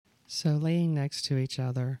So laying next to each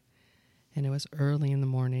other, and it was early in the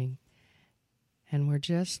morning, and we're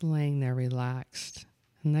just laying there relaxed.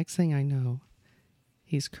 And next thing I know,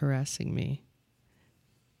 he's caressing me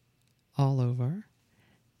all over,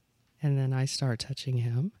 and then I start touching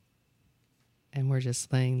him, and we're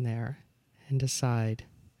just laying there and decide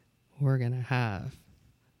we're going to have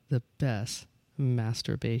the best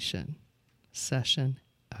masturbation session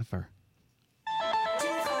ever.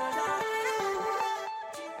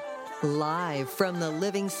 Live from the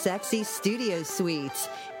Living Sexy Studio Suites,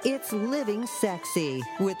 it's Living Sexy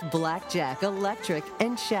with Blackjack, Electric,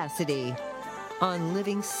 and Chastity on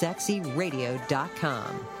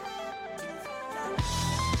livingsexyradio.com.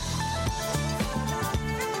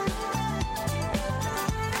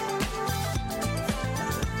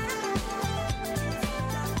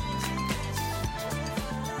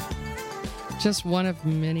 Just one of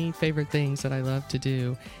many favorite things that I love to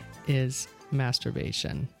do is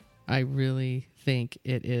masturbation. I really think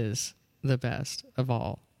it is the best of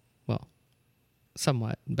all. Well,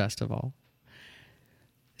 somewhat best of all.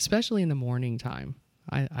 Especially in the morning time.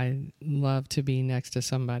 I love to be next to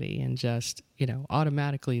somebody and just,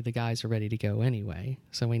 automatically the guys are ready to go anyway.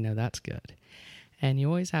 So we know that's good. And you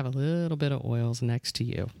always have a little bit of oils next to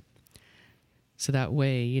you. So that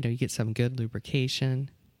way, you get some good lubrication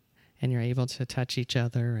and you're able to touch each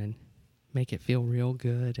other and make it feel real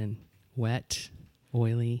good and wet,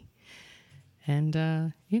 oily. And,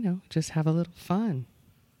 just have a little fun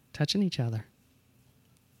touching each other.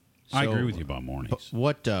 I agree with you about mornings.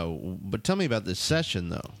 But tell me about this session,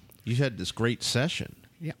 though. You had this great session.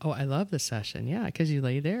 Yeah. Oh, I love the session. Yeah, because you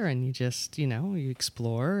lay there and you just, you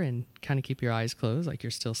explore and kind of keep your eyes closed like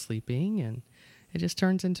you're still sleeping. And it just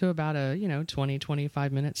turns into about a, 20,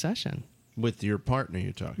 25-minute session. With your partner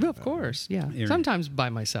you're talking well, about. Of course, yeah. Your- Sometimes by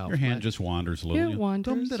myself. Your hand just wanders a little. It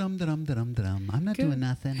wanders. Dum-da-dum-da-dum-da-dum-da-dum. I'm not doing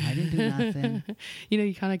nothing. I didn't do nothing.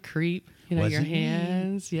 You kind of creep, Was your it me?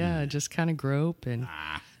 hands. Yeah, just kind of grope. And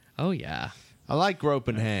oh, yeah. I like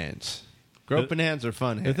groping hands. Groping hands are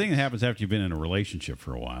fun. The thing that happens after you've been in a relationship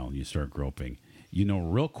for a while and you start groping, you know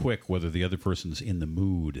real quick whether the other person's in the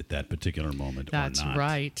mood at that particular moment That's or not.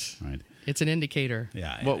 right. Right. It's an indicator.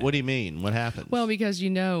 Yeah. What do you mean? What happens? Well, because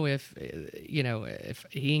if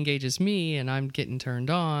he engages me and I'm getting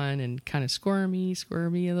turned on and kind of squirmy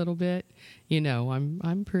a little bit,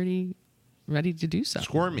 I'm pretty ready to do so.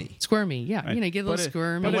 Squirmy, yeah. Right. Get a little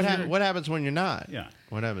squirmy. But what happens when you're not? Yeah.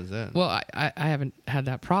 What happens then? Well, I haven't had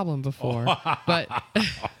that problem before, but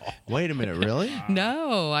Wait a minute, really?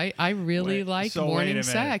 no, I really Wait, like so wait a morning minute.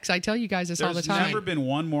 sex. I tell you guys this all the There's time. never been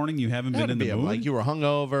one morning you haven't been in the mood? Like you were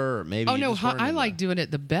hungover, or maybe. Oh you no, just weren't I in like doing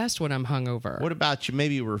it the best when I'm hungover. What about you?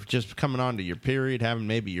 Maybe you were just coming on to your period, having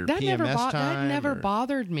maybe your PMS time. That never or-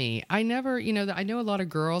 bothered me. I never, I know a lot of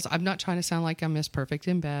girls. I'm not trying to sound like I'm Miss Perfect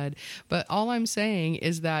in bed, but all I'm saying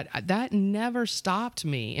is that never stopped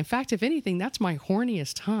me. In fact, if anything, that's my horniest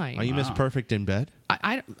time. Are you Miss Perfect in bed?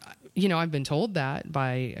 I've been told that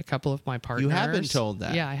by a couple of my partners. You have been told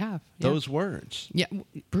that? Yeah, I have. Yeah. Those words. Yeah,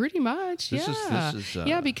 pretty much. This yeah. is,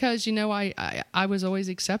 yeah, because I was always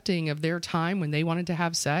accepting of their time when they wanted to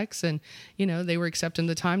have sex, and they were accepting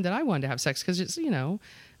the time that I wanted to have sex because it's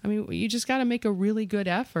you just got to make a really good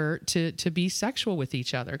effort to be sexual with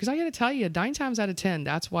each other. Because I got to tell you, 9 times out of 10,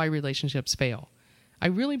 that's why relationships fail. I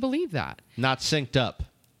really believe that. Not synced up.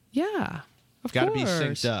 Yeah. Of Gotta course. be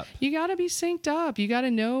synced up. You got to be synced up. You got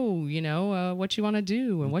to know, what you want to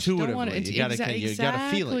do and what you don't want to. You gotta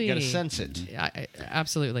feel it. You gotta sense it.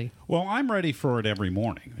 Absolutely. Well, I'm ready for it every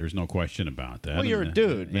morning. There's no question about that. Well, you're a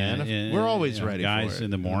dude, man. We're always ready for guys it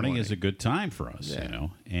in the morning is a good time for us,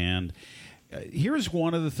 And here's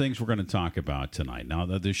one of the things we're going to talk about tonight. Now,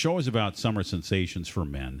 the show is about summer sensations for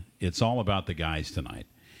men. It's all about the guys tonight.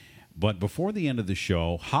 But before the end of the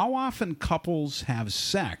show, how often couples have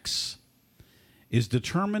sex is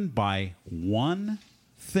determined by one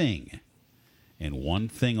thing and one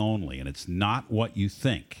thing only, and it's not what you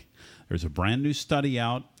think. There's a brand new study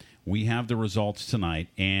out. We have the results tonight,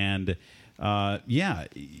 and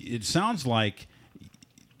it sounds like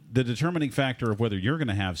the determining factor of whether you're going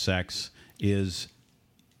to have sex is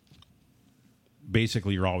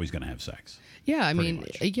basically you're always going to have sex. Yeah, I mean,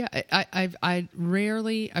 much. I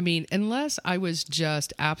rarely, unless I was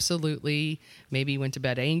just absolutely maybe went to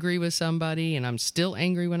bed angry with somebody and I'm still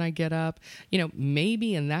angry when I get up,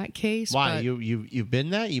 maybe in that case. Why? But You've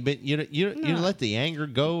been that? You let the anger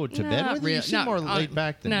go to bed with you? You seem more laid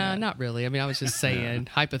back than that. No, not really. I was just saying,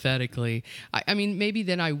 hypothetically. I mean, maybe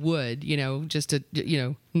then I would, just to,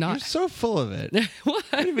 Not You're so full of it. what?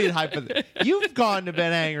 What do you mean You've gone to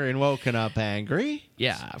bed angry and woken up angry.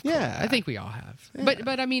 Yeah, of course. Yeah. I think we all have. Yeah.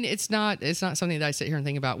 But I mean, it's not something that I sit here and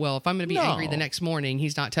think about. Well, if I'm going to be angry the next morning,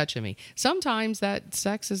 he's not touching me. Sometimes that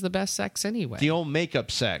sex is the best sex anyway. The old makeup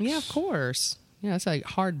sex. Yeah, of course. Yeah, it's like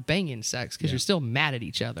hard banging sex because you're still mad at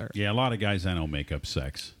each other. Yeah, a lot of guys I know make up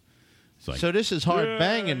sex. It's like, So this is hard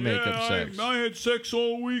banging makeup sex. I had sex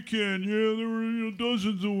all weekend. Yeah, there were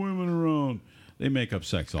dozens of women around. They make up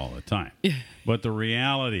sex all the time. But the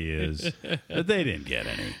reality is that they didn't get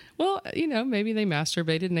any. Well, maybe they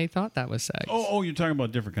masturbated and they thought that was sex. Oh, you're talking about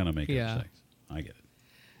a different kind of makeup sex. I get it.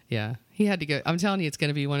 Yeah. He had to go. I'm telling you, it's going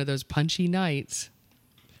to be one of those punchy nights.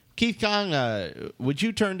 Keith Kong, would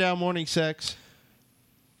you turn down morning sex?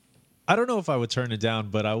 I don't know if I would turn it down,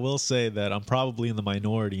 but I will say that I'm probably in the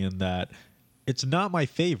minority in that it's not my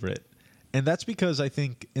favorite. And that's because I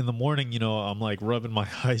think in the morning, I'm like rubbing my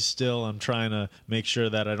eyes still. I'm trying to make sure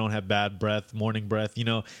that I don't have bad breath, morning breath,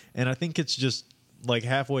 And I think it's just like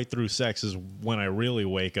halfway through sex is when I really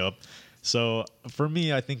wake up. So for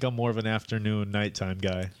me, I think I'm more of an afternoon, nighttime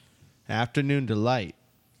guy. Afternoon delight.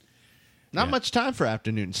 Not much time for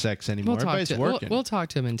afternoon sex anymore. Everybody's working. We'll talk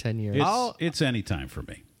to him in 10 years. It's any time for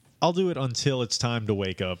me. I'll do it until it's time to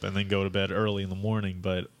wake up and then go to bed early in the morning.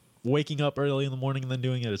 But waking up early in the morning and then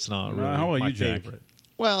doing it, it's not really how about my you, Jack? favorite.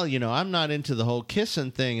 Well, I'm not into the whole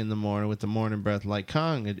kissing thing in the morning with the morning breath like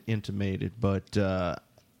Kong had intimated. But,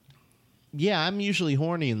 I'm usually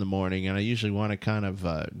horny in the morning, and I usually want to kind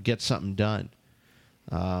of get something done,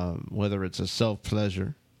 whether it's a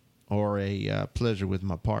self-pleasure or a pleasure with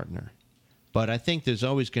my partner. But I think there's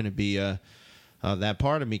always going to be that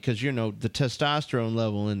part of me because, the testosterone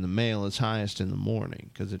level in the male is highest in the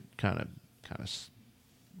morning because it kind of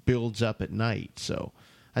builds up at night. So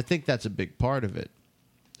I think that's a big part of it.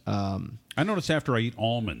 I notice after I eat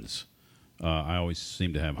almonds, I always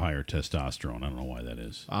seem to have higher testosterone. I don't know why that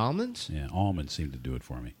is. Almonds? Yeah, almonds seem to do it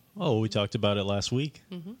for me. Oh, we talked about it last week.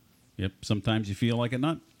 Mm-hmm. Yep. Sometimes you feel like a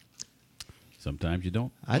nut. Sometimes you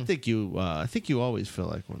don't. I think you always feel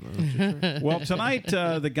like one. Well, tonight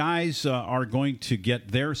the guys are going to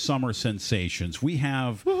get their summer sensations. We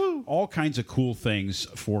have all kinds of cool things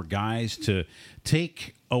for guys to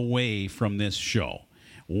take away from this show.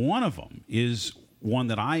 One of them is one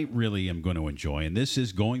that I really am going to enjoy, and this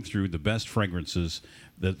is going through the best fragrances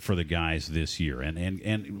for the guys this year.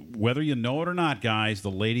 And whether you know it or not, guys,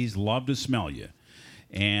 the ladies love to smell you.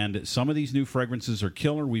 And some of these new fragrances are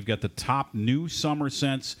killer. We've got the top new summer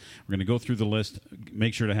scents. We're going to go through the list.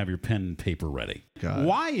 Make sure to have your pen and paper ready. God.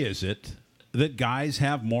 Why is it that guys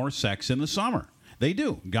have more sex in the summer? They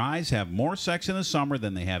do. Guys have more sex in the summer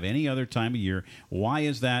than they have any other time of year. Why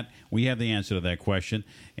is that? We have the answer to that question.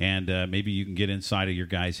 And maybe you can get inside of your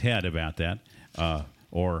guy's head about that.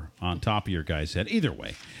 Or on top of your guy's head. Either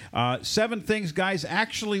way. 7 things guys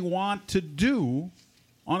actually want to do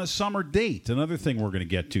on a summer date. Another thing we're going to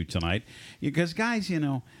get to tonight. Because, guys,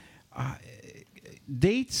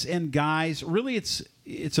 dates and guys, really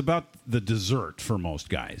it's about the dessert for most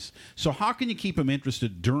guys. So how can you keep them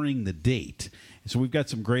interested during the date? So we've got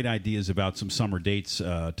some great ideas about some summer dates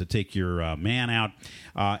to take your man out.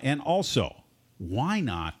 And also, why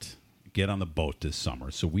not get on the boat this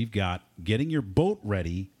summer? So we've got getting your boat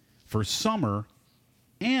ready for summer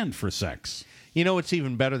and for sex. What's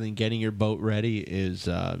even better than getting your boat ready is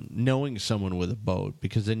knowing someone with a boat,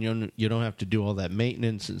 because then you don't have to do all that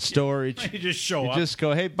maintenance and storage. You just show up. You just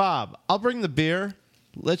go, hey, Bob, I'll bring the beer.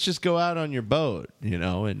 Let's just go out on your boat,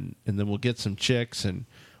 and then we'll get some chicks and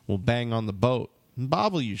we'll bang on the boat. And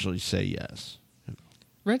Bob will usually say yes.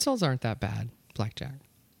 Rentals aren't that bad, Blackjack.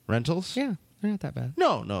 Rentals? Yeah, they're not that bad.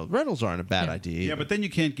 No, rentals aren't a bad idea either. Yeah, but then you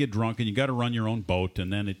can't get drunk and you got to run your own boat,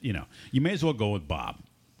 and then you may as well go with Bob.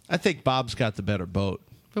 I think Bob's got the better boat.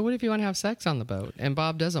 But what if you want to have sex on the boat and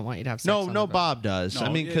Bob doesn't want you to have sex on the boat? No, Bob does.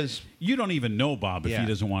 No, because you don't even know Bob if he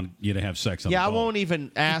doesn't want you to have sex on the boat. I won't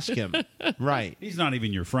even ask him. Right. He's not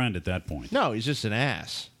even your friend at that point. No, he's just an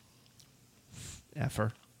ass.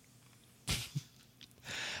 Effer.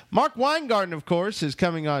 Mark Weingarten, of course, is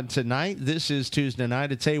coming on tonight. This is Tuesday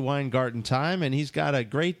night. It's A. Weingarten time, and he's got a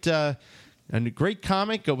great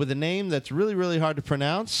comic with a name that's really, really hard to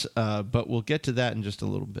pronounce, but we'll get to that in just a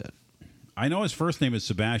little bit. I know his first name is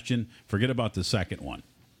Sebastian. Forget about the second one.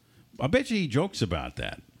 I bet you he jokes about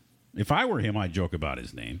that. If I were him, I'd joke about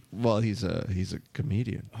his name. Well, he's a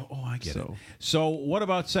comedian. Oh, I get it. So what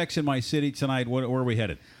about Sex in My City tonight? Where are we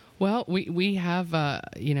headed? Well, we have,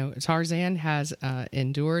 Tarzan has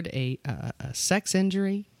endured a sex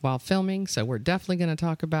injury while filming, so we're definitely going to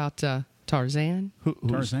talk about Tarzan.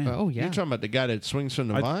 Tarzan. Oh yeah. You're talking about the guy that swings from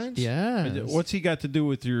the vines? Yeah. What's he got to do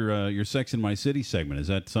with your Sex in My City segment? Is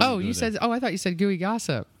that something? Oh, you said. Oh, I thought you said gooey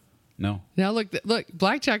gossip. No. Now look,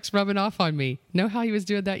 Blackjack's rubbing off on me. Know how he was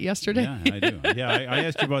doing that yesterday? Yeah, I do. Yeah, I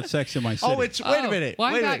asked you about Sex in My City. Oh, wait a minute.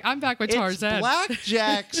 Well, wait a minute. I'm back with Tarzan. It's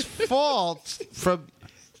Blackjack's fault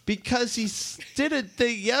because he did a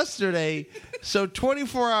thing yesterday. So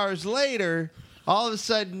 24 hours later, all of a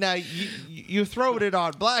sudden now you're throwing it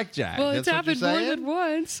on Blackjack. Well, That's it's what you're happened more saying? than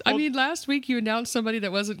once. I mean, last week you announced somebody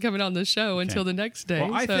that wasn't coming on the show until the next day.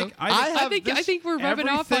 Well, I so think I think we're rubbing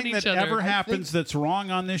off on each Everything other. that ever happens that's wrong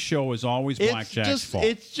on this show is always Blackjack's fault.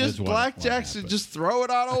 It's just Blackjack's and just throw it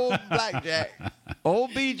on old Blackjack.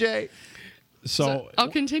 Old BJ. So I'll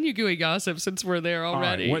continue gooey gossip since we're there all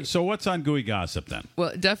already. right. So what's on Gooey Gossip then?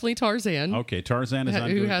 Well, definitely Tarzan. Okay, Tarzan is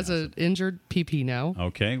on who Gooey has Gossip. an injured PP now.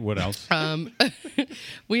 Okay, what else?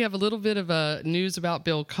 We have a little bit of news about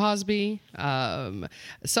Bill Cosby,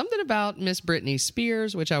 something about Miss Britney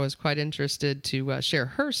Spears, which I was quite interested to share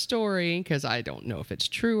her story because I don't know if it's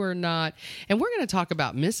true or not. And we're going to talk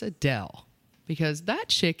about Miss Adele because that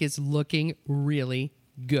chick is looking really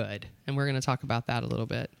good. And we're going to talk about that a little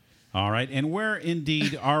bit. All right, and where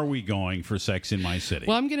indeed are we going for Sex in My City?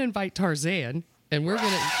 Well, I'm going to invite Tarzan, and we're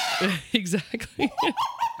going to... exactly.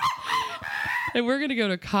 And we're going to go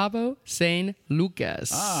to Cabo San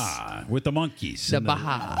Lucas. With the monkeys. The and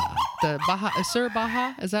Baja. The Baja. Sir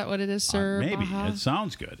Baja? Is that what it is, Sir maybe. Baja? It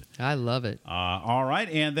sounds good. I love it. All right,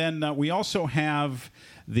 and then we also have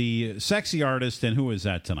the sexy artist, and who is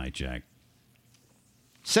that tonight, Jack?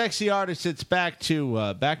 Sexy artist. It's back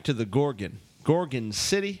to the Gorgon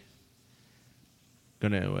City.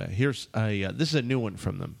 Here's this is a new one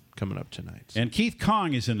from them coming up tonight. And Keith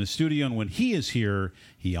Kong is in the studio, and when he is here,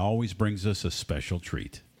 he always brings us a special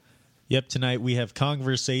treat. Yep, tonight we have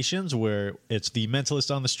Conversations, where it's the Mentalist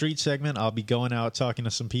on the Street segment. I'll be going out talking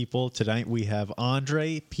to some people. Tonight we have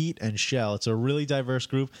Andre, Pete, and Shell. It's a really diverse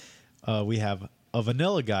group. We have a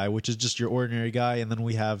vanilla guy, which is just your ordinary guy, and then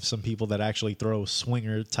we have some people that actually throw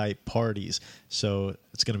swinger-type parties. So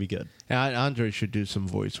it's going to be good. Andre should do some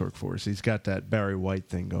voice work for us. He's got that Barry White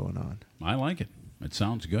thing going on. I like it. It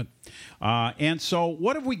sounds good. And so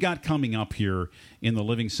what have we got coming up here in the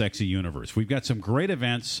Living Sexy universe? We've got some great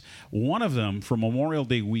events. One of them for Memorial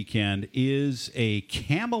Day weekend is a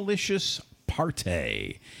Camelicious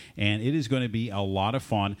party, and it is going to be a lot of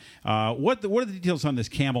fun. What are the details on this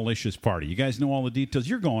Camelicious party? You guys know all the details.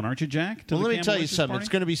 You're going, aren't you, Jack? Well, let me tell you something. Party? It's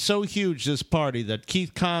going to be so huge, this party, that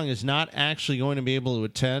Keith Kong is not actually going to be able to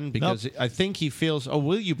attend because I think he feels,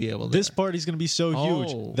 will you be able to? This party's going to be so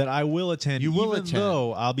huge that I will attend. You will even attend.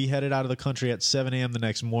 though I'll be headed out of the country at 7 a.m. the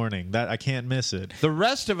next morning. That I can't miss it. The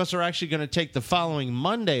rest of us are actually going to take the following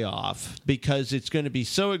Monday off because it's going to be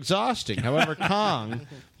so exhausting. However, Kong,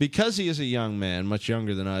 because he is a young man, much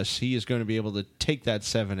younger than us, he is going to be able to take that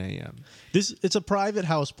 7 a.m. It's a private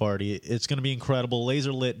house party. It's going to be incredible.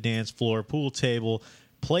 Laser lit dance floor, pool table,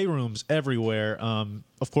 playrooms everywhere.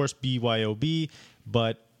 Of course, BYOB,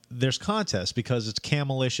 but there's contests because it's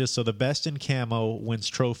Camelicious, so the best in camo wins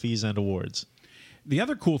trophies and awards. The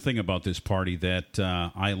other cool thing about this party that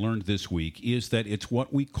I learned this week is that it's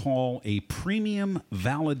what we call a premium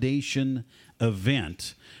validation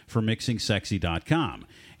event for MixingSexy.com.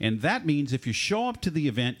 And that means if you show up to the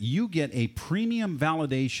event, you get a premium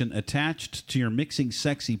validation attached to your Mixing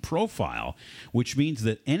Sexy profile, which means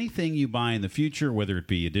that anything you buy in the future, whether it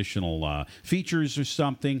be additional features or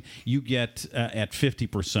something, you get at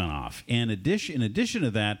 50% off. And in addition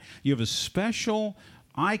to that, you have a special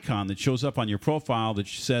icon that shows up on your profile that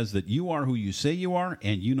says that you are who you say you are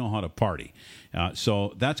and you know how to party.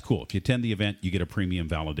 So that's cool. If you attend the event, you get a premium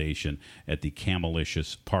validation at the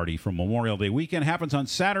Camelicious party from Memorial Day weekend. It happens on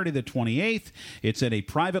Saturday the 28th. It's at a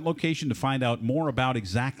private location. To find out more about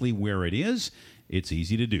exactly where it is, it's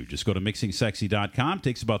easy to do. Just go to MixingSexy.com.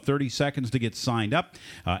 Takes about 30 seconds to get signed up.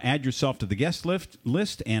 Add yourself to the guest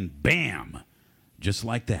list, and bam! Just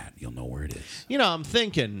like that, you'll know where it is. You know, I'm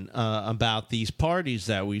thinking about these parties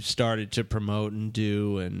that we've started to promote and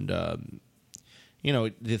do, and,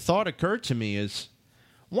 the thought occurred to me is,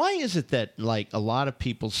 why is it that, a lot of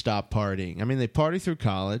people stop partying? I mean, they party through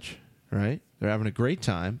college, right? They're having a great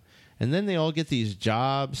time, and then they all get these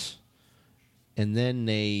jobs, and then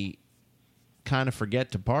they kind of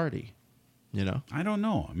forget to party, I don't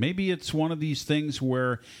know. Maybe it's one of these things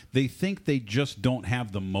where they think they just don't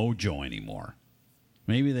have the mojo anymore.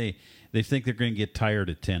 Maybe they think they're going to get tired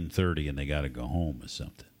at 10:30 and they got to go home or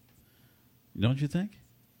something. Don't you think?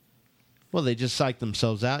 Well, they just psych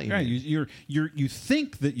themselves out. Right. You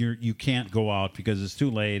think that you can't go out because it's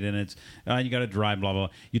too late and it's you got to drive. Blah blah.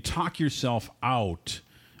 You talk yourself out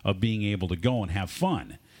of being able to go and have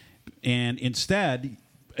fun. And instead,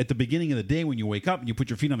 at the beginning of the day when you wake up and you put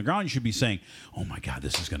your feet on the ground, you should be saying, oh my God,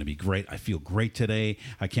 this is going to be great. I feel great today.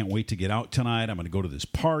 I can't wait to get out tonight. I'm going to go to this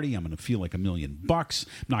party. I'm going to feel like $1 million. I'm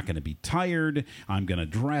not going to be tired. I'm going to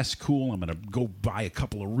dress cool. I'm going to go buy a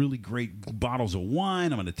couple of really great bottles of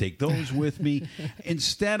wine. I'm going to take those with me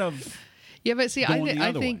instead of... Yeah, but see, going the I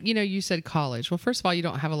other think, way. you know, you said college. Well, first of all, you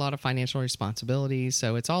don't have a lot of financial responsibilities,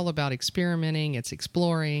 so it's all about experimenting, it's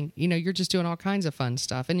exploring. You know, you're just doing all kinds of fun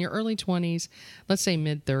stuff. In your early 20s, let's say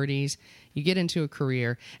mid-30s, you get into a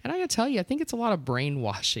career. And I got to tell you, I think it's a lot of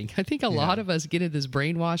brainwashing. I think a lot of us get into this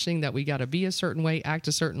brainwashing that we got to be a certain way, act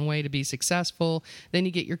a certain way to be successful. Then you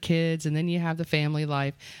get your kids, and then you have the family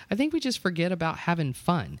life. I think we just forget about having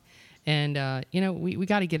fun. And, you know, we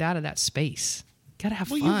got to get out of that space. Gotta have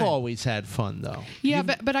fun. You've always had fun, though. Yeah,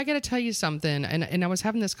 but I got to tell you something. And I was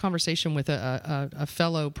having this conversation with a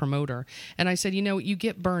fellow promoter, and I said, you know, you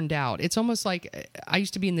get burned out. It's almost like I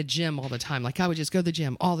used to be in the gym all the time. Like I would just go to the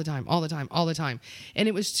gym all the time. And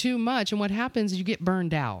it was too much. And what happens is you get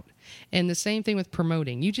burned out. And the same thing with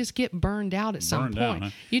promoting. You just get burned out at some point. Huh?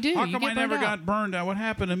 You do. How you come get I never burned out. got burned out? What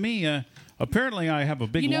happened to me? Apparently, I have a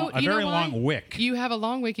big, very long wick. You have a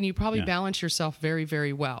long wick, and you probably balance yourself very,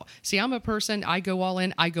 very well. See, I'm a person, I go all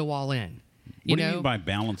in, I go all in. What do you mean by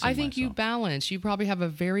balancing I think myself? you balance. You probably have a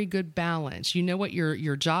very good balance. You know what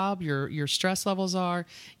your job, your stress levels are.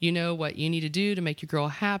 You know what you need to do to make your girl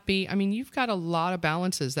happy. I mean, you've got a lot of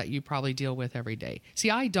balances that you probably deal with every day.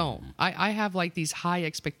 See, I don't. I have like these high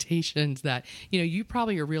expectations that, you know, you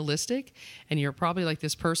probably are realistic, and you're probably like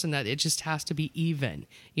this person that it just has to be even,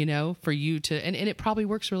 you know, for you to, and it probably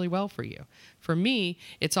works really well for you. For me,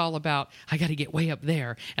 it's all about, I got to get way up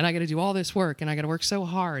there, and I got to do all this work, and I got to work so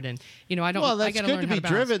hard, and, you know, I don't. Well, that's I gotta good learn to how be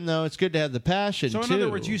balance. driven, though. It's good to have the passion, So, too. in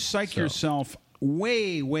other words, you psych yourself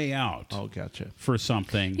way, way out. Oh, gotcha. For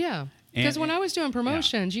something. Yeah. Because when I was doing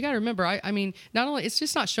promotions, you got to remember, I mean, not only, it's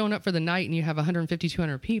just not showing up for the night and you have 150,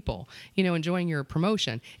 200 people, you know, enjoying your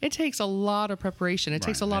promotion. It takes a lot of preparation. It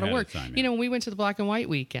takes a lot of ahead work. of time, You know, when we went to the Black and White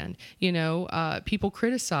weekend, you know, people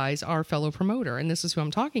criticize our fellow promoter, and this is who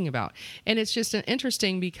I'm talking about. And it's just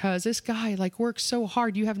interesting because this guy, like, works so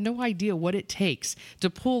hard. You have no idea what it takes to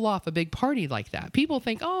pull off a big party like that. People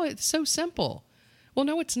think, oh, it's so simple. Well,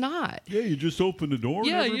 no, it's not. Yeah, you just open the door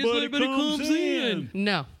and everybody comes in.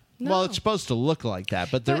 No. Well, it's supposed to look like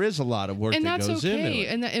that, but there is a lot of work and that that's goes okay.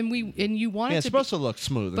 into it. And you want it It's to supposed be, to look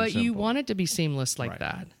smooth, but and you simple. want it to be seamless like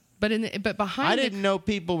that. But behind I didn't know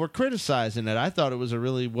people were criticizing it. I thought it was a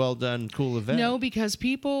really well done, cool event. No, because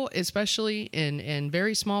people, especially in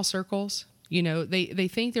very small circles, you know, they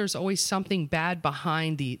think there's always something bad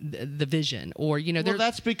behind the vision, or, you know, well,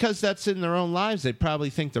 that's because that's in their own lives. They probably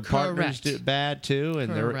think their partners Correct. do bad too,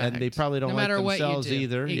 and they probably don't no like matter what you themselves do.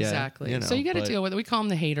 either. Exactly. Yeah, you know, so you got to but deal with it. We call them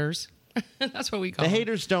the haters. That's what we call the them.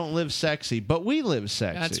 haters don't live sexy, but we live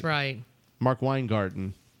sexy. That's right. Mark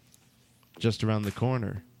Weingarten, just around the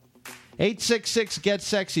corner.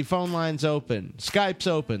 866-GET-SEXY. Phone lines open. Skype's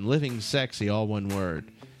open. Living Sexy, all one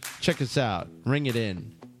word. Check us out. Ring it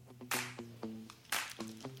in.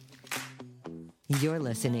 You're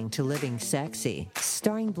listening to Living Sexy,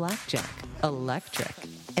 starring Blackjack, Electric,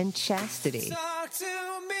 and Chastity.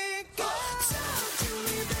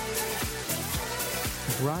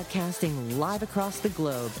 Broadcasting live across the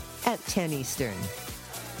globe at 10 Eastern.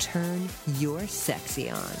 Turn your sexy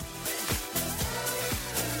on.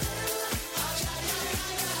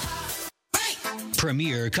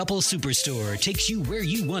 Premier Couple Superstore takes you where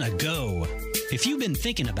you want to go. If you've been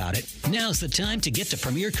thinking about it, now's the time to get to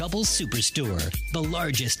Premier Couples Superstore, the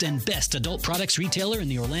largest and best adult products retailer in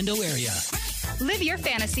the Orlando area. Live your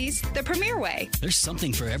fantasies the Premier way. There's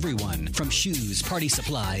something for everyone, from shoes, party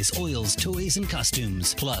supplies, oils, toys, and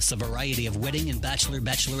costumes, plus a variety of wedding and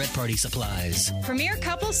bachelorette party supplies. Premier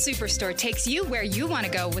Couples Superstore takes you where you want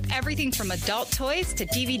to go with everything from adult toys to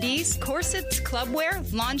DVDs, corsets, clubwear,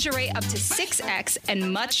 lingerie up to 6X,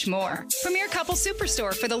 and much more. Premier Couples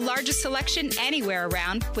Superstore for the largest selection anywhere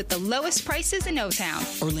around with the lowest prices in O-Town.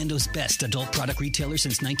 Orlando's best adult product retailer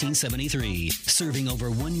since 1973, serving over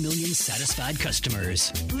 1 million satisfied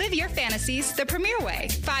customers. Live your fantasies the Premier way.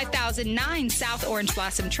 5009 South Orange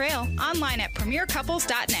Blossom Trail. Online at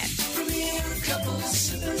premiercouples.net. Premier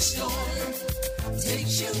Couples Superstore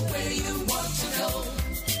takes you where you want to go.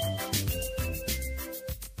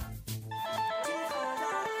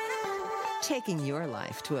 Taking your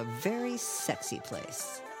life to a very sexy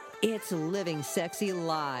place. It's Living Sexy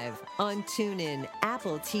Live on TuneIn,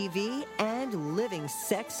 Apple TV, and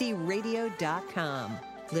LivingSexyRadio.com.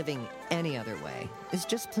 Living any other way is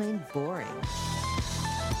just plain boring.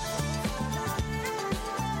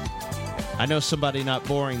 I know somebody not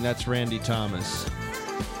boring. That's Randy Thomas.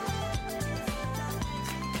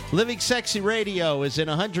 Living Sexy Radio is in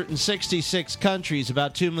 166 countries.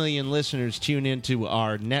 About 2 million listeners tune into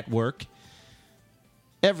our network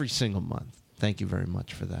every single month. Thank you very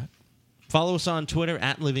much for that. Follow us on Twitter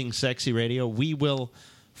at Living Sexy Radio. We will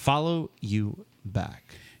follow you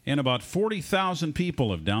back. And about 40,000 people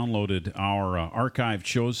have downloaded our archived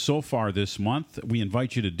shows so far this month. We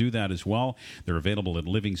invite you to do that as well. They're available at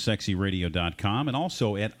livingsexyradio.com and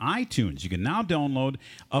also at iTunes. You can now download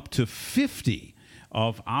up to 50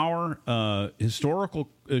 of our historical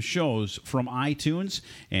shows from iTunes,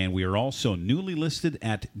 and we are also newly listed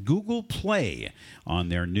at Google Play on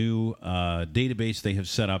their new database they have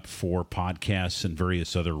set up for podcasts and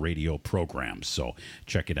various other radio programs. So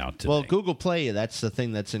check it out today. Well, Google Play, that's the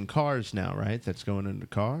thing that's in cars now, right? That's going into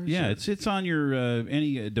cars? Yeah, it's on your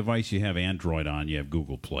any device you have Android on, you have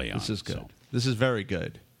Google Play on. This is good. So. This is very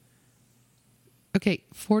good. Okay,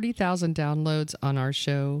 40,000 downloads on our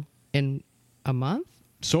show in a month?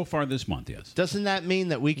 So far this month, yes. Doesn't that mean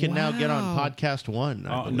that we can now get on Podcast One?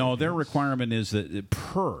 No, their requirement is that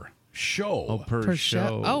per show. Oh, per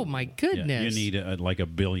show. Oh, my goodness. Yeah, you need like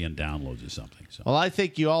 1 billion downloads or something. So. Well, I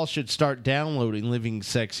think you all should start downloading Living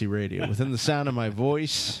Sexy Radio within the sound of my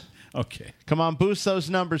voice. Okay. Come on, boost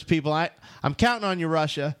those numbers, people. I'm counting on you,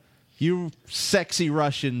 Russia. You sexy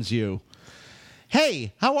Russians, you.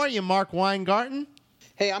 Hey, how are you, Mark Weingarten?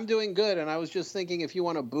 Hey, I'm doing good, and I was just thinking if you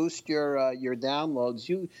want to boost your downloads,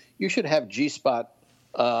 you should have G-Spot,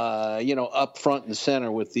 up front and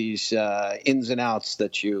center with these ins and outs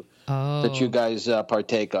that you guys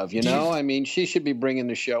partake of. You know, I mean, she should be bringing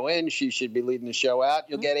the show in, she should be leading the show out.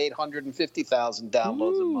 You'll get 850,000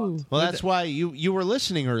 downloads a month. Well, that's why you were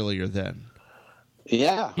listening earlier then.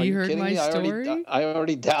 Yeah, are you heard kidding my me? story? I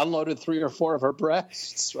already downloaded 3 or 4 of her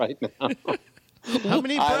breasts right now. How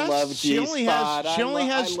many breasts? I love she only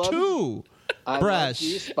has 2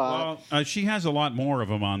 breasts. Well, she has a lot more of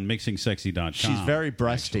them on mixingsexy.com. She's very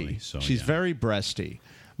breasty. Actually, so, She's very breasty.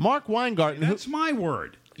 Mark Weingarten. That's my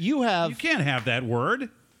word. You can't have that word.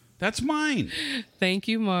 That's mine. Thank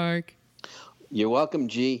you, Mark. You're welcome,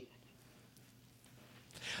 G.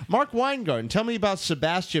 Mark Weingarten, tell me about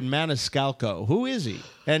Sebastian Maniscalco. Who is he?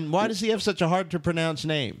 And why does he have such a hard-to-pronounce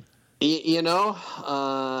name?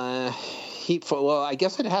 I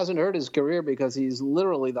guess it hasn't hurt his career because he's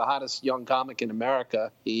literally the hottest young comic in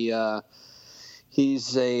America. He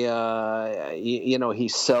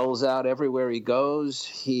sells out everywhere he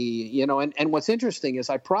goes. And what's interesting is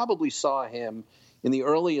I probably saw him in the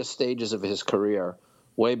earliest stages of his career,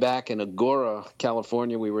 way back in Agoura,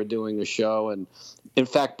 California. We were doing a show, and in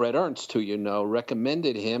fact, Brett Ernst, who you know,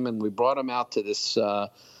 recommended him, and we brought him out to this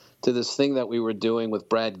thing that we were doing with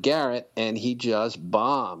Brad Garrett, and he just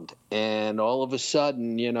bombed. And all of a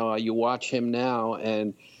sudden, you watch him now,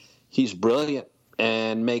 and he's brilliant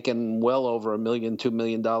and making well over $1 million, $2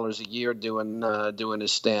 million a year doing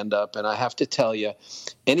his stand-up. And I have to tell you,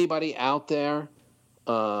 anybody out there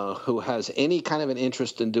who has any kind of an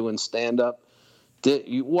interest in doing stand-up,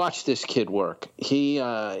 you watch this kid work.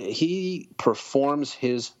 He performs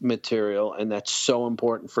his material, and that's so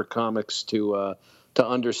important for comics to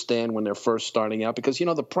understand when they're first starting out, because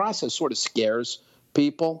the process sort of scares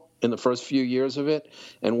people in the first few years of it,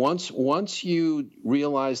 and once you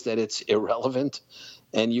realize that it's irrelevant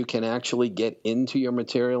and you can actually get into your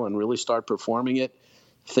material and really start performing it,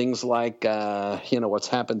 things like what's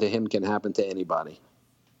happened to him can happen to anybody.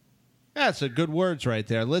 That's a good words right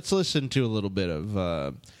there. Let's listen to a little bit of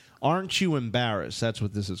Aren't You Embarrassed? That's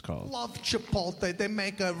what this is called. Love Chipotle. They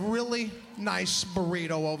make a really nice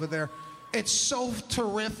burrito over there. It's so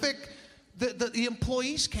terrific. The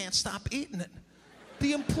employees can't stop eating it.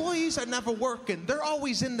 The employees are never working. They're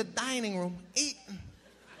always in the dining room eating.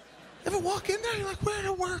 Ever walk in there, you're like, where are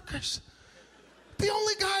the workers? The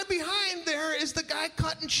only guy behind there is the guy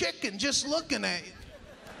cutting chicken, just looking at you.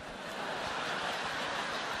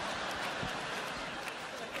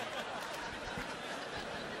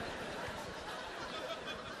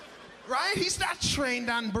 Right? He's not trained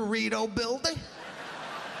on burrito building.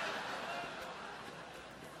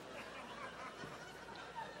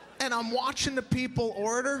 And I'm watching the people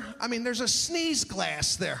order. I mean, there's a sneeze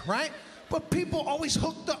glass there, right? But people always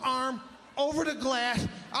hook the arm over the glass.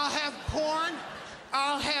 I'll have corn.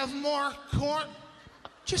 I'll have more corn.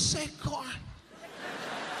 Just say corn.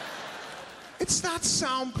 It's not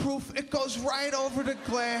soundproof. It goes right over the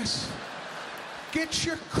glass. Get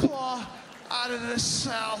your claw out of the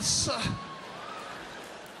salsa.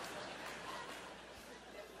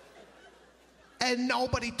 And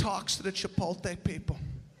nobody talks to the Chipotle people.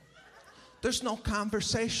 There's no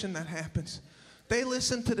conversation that happens. They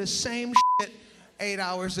listen to the same shit 8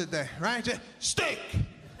 hours a day, right? Steak,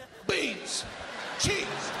 beans, cheese,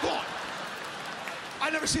 go on.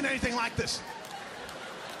 I've never seen anything like this.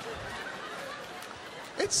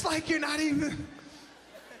 It's like you're not even,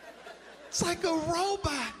 it's like a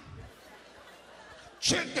robot.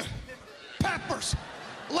 Chicken, peppers,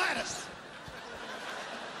 lettuce.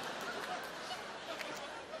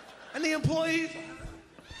 And the employees.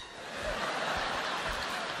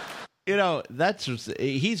 You know,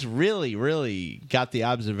 he's really got the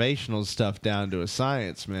observational stuff down to a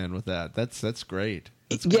science, man, with that. That's great.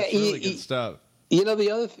 That's really good stuff. You know,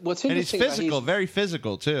 the other what's interesting, and he's physical, very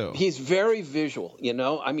physical too. He's very visual. You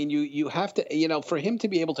know, I mean, you have to, you know, for him to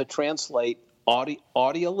be able to translate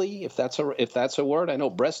audially, if that's a word. I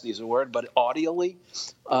know breasty is a word, but audially,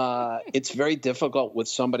 it's very difficult with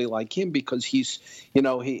somebody like him because he's, you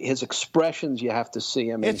know, his expressions, you have to see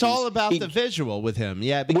him. It's all about the visual with him,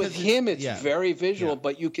 yeah. Because with him, it's very visual,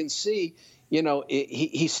 but you can see. You know,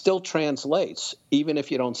 he still translates, even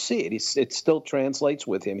if you don't see it. It still translates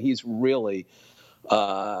with him. He's really,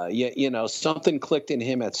 you know, something clicked in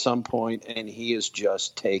him at some point, and he is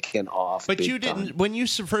just taken off. But you time. didn't, when you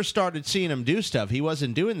first started seeing him do stuff, he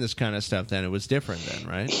wasn't doing this kind of stuff then. It was different then,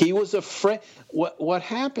 right? He was afraid. What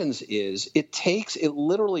happens is it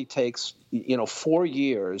literally takes, you know, 4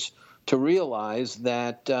 years to realize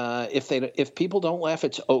that if people don't laugh,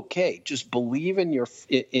 it's okay. Just believe in your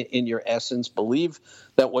essence. Believe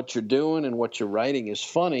that what you're doing and what you're writing is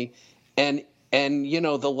funny, and you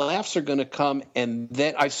know the laughs are going to come. And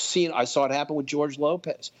then I saw it happen with George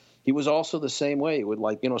Lopez. He was also the same way. He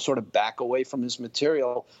would sort of back away from his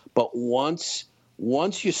material, but once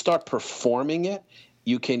you start performing it,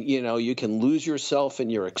 you can lose yourself in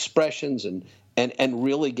your expressions and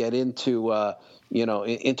really get into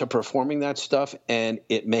into performing that stuff, and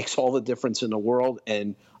it makes all the difference in the world.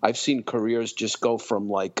 And I've seen careers just go from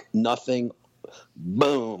like nothing,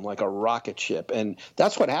 boom, like a rocket ship. And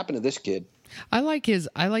that's what happened to this kid. I like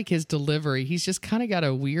his delivery. He's just kind of got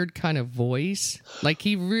a weird kind of voice. Like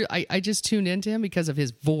I just tuned into him because of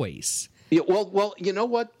his voice. Yeah, well, you know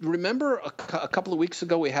what? Remember a couple of weeks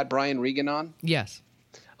ago we had Brian Regan on? Yes.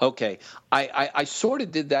 Okay, I sort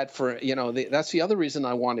of did that for, you know, that's the other reason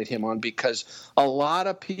I wanted him on, because a lot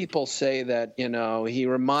of people say that, you know, he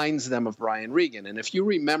reminds them of Brian Regan. And if you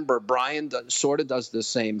remember, Brian sort of does the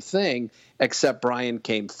same thing, except Brian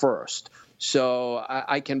came first. So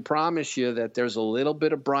I can promise you that there's a little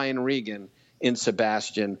bit of Brian Regan in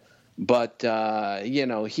Sebastian, but, you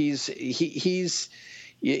know, he's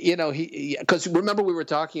because remember we were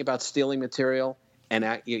talking about stealing material?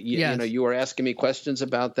 And you know, you were asking me questions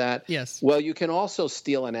about that. Yes. Well, you can also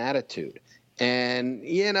steal an attitude, and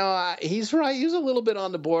you know, he's right. He's a little bit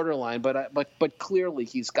on the borderline, but clearly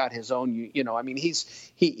he's got his own. You know, I mean,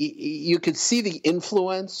 you could see the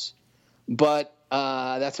influence, but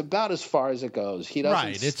that's about as far as it goes. He doesn't.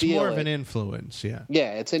 Right. It's more of an influence. Yeah.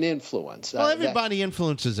 Yeah, it's an influence. Well, everybody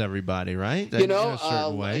influences everybody, right? You know, in a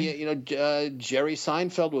certain way. You know, Jerry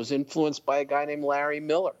Seinfeld was influenced by a guy named Larry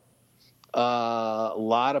Miller. A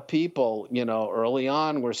lot of people, you know, early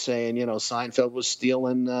on were saying, you know, Seinfeld was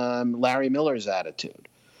stealing Larry Miller's attitude.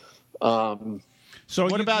 So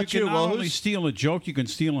what about you? Can not only steal a joke, you can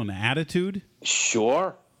steal an attitude?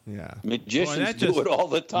 Sure. Yeah. Magicians do it all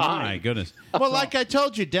the time. My goodness. Well, like I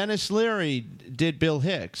told you, Dennis Leary did Bill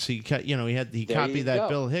Hicks. He copied that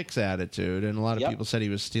Bill Hicks attitude, and a lot of people said he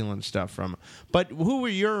was stealing stuff from him. But who were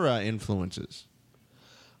your influences?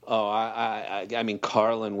 Oh, I mean,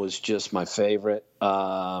 Carlin was just my favorite.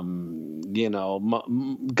 You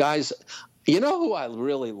know, guys, you know who I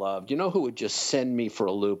really loved? You know who would just send me for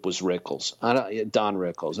a loop was Rickles, Don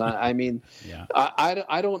Rickles. I mean, yeah.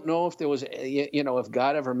 I don't know if there was, you know, if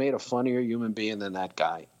God ever made a funnier human being than that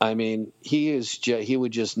guy. I mean, he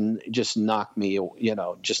would just knock me, you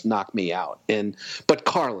know, just knock me out. But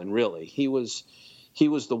Carlin, really, he was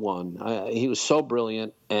the one. He was so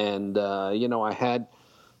brilliant, and you know,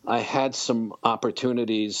 I had some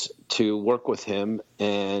opportunities to work with him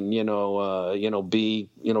and, be,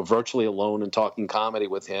 virtually alone and talking comedy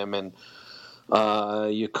with him. And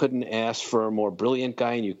you couldn't ask for a more brilliant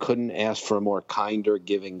guy, and you couldn't ask for a more kinder,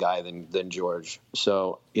 giving guy than George.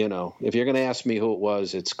 So, you know, if you're going to ask me who it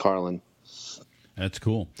was, it's Carlin. That's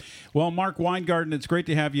cool. Well, Mark Weingarten, it's great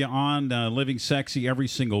to have you on Living Sexy every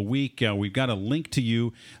single week. We've got a link to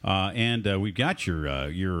you, and we've got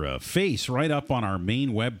your face right up on our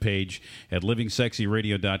main webpage at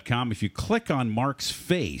livingsexyradio.com. If you click on Mark's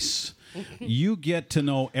face, you get to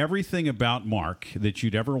know everything about Mark that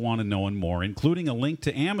you'd ever want to know and more, including a link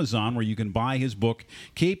to Amazon where you can buy his book,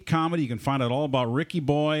 Cape Comedy. You can find out all about Ricky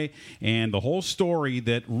Boy and the whole story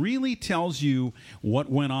that really tells you what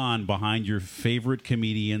went on behind your favorite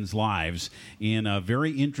comedians' lives in a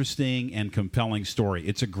very interesting and compelling story.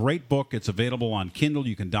 It's a great book. It's available on Kindle.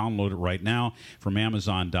 You can download it right now from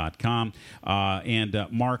Amazon.com.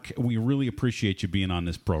 Mark, we really appreciate you being on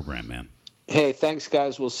this program, man. Hey, thanks,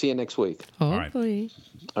 guys. We'll see you next week. Hopefully.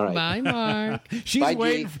 All right. Bye, Mark. She's Bye,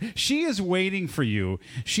 waiting. G. She is waiting for you.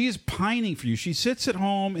 She is pining for you. She sits at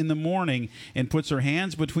home in the morning and puts her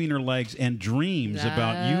hands between her legs and dreams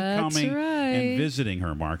about you coming and visiting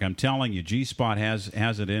her, Mark. I'm telling you, G-Spot has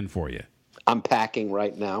it in for you. I'm packing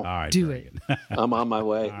right now. All right. Do it. I'm on my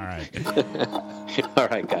way. All right. All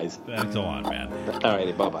right, guys. Thanks a lot, man. All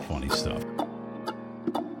righty. Bye-bye. Funny stuff.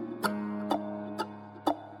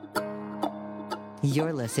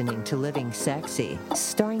 You're listening to Living Sexy,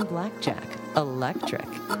 starring Blackjack, Electric,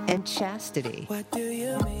 and Chastity. What do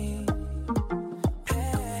you mean?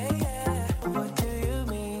 Hey, yeah. What do you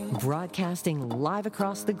mean? Broadcasting live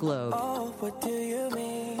across the globe Oh, what do you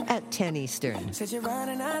mean? at 10 Eastern. Said you're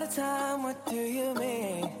running out of time. What do you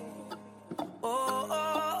mean?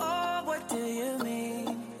 Oh, what do you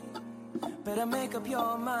mean? Better make up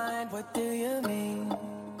your mind. What do you mean?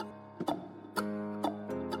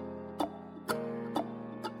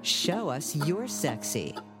 Show us you're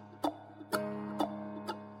sexy.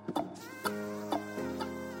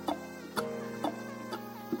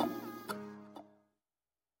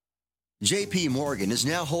 J.P. Morgan is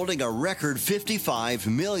now holding a record 55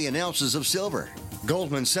 million ounces of silver.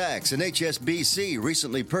 Goldman Sachs and HSBC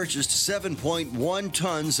recently purchased 7.1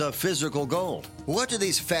 tons of physical gold. What do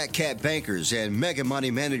these fat cat bankers and mega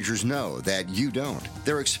money managers know that you don't?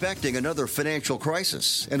 They're expecting another financial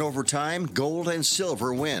crisis, and over time, gold and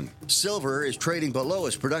silver win. Silver is trading below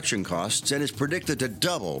its production costs and is predicted to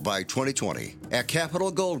double by 2020. At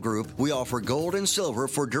Capital Gold Group, we offer gold and silver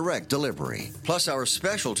for direct delivery. Plus, our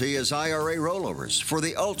specialty is IRA rollovers for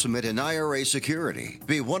the ultimate in IRA security.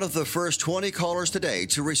 Be one of the first 20 callers today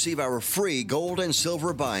to receive our free gold and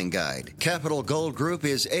silver buying guide. Capital Gold Group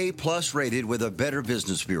is A+ rated with a Better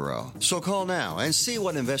Business Bureau. So call now and see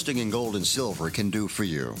what investing in gold and silver can do for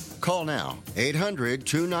you. Call now.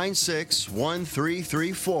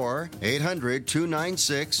 800-296-1334.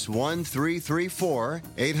 800-296-1334.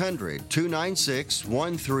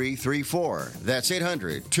 800-296-1334. That's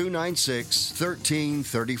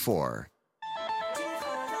 800-296-1334.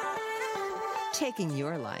 Taking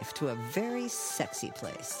your life to a very sexy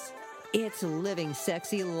place. It's Living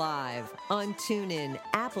Sexy Live on TuneIn,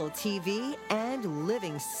 Apple TV, and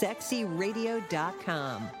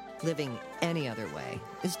LivingSexyRadio.com. Living any other way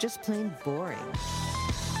is just plain boring.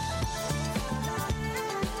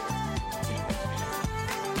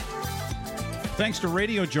 Thanks to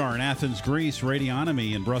Radio Jar in Athens, Greece,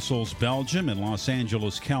 Radionomy in Brussels, Belgium, and Los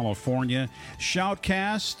Angeles, California,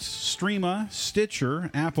 Shoutcast, Streama, Stitcher,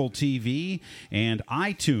 Apple TV, and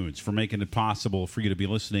iTunes for making it possible for you to be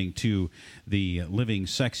listening to the Living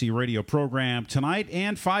Sexy radio program tonight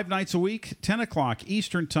and 5 nights a week, 10 o'clock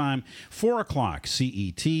Eastern Time, 4 o'clock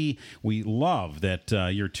CET. We love that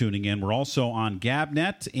you're tuning in. We're also on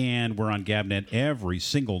Gabnet, and we're on Gabnet every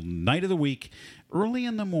single night of the week, early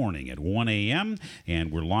in the morning at 1 a.m.,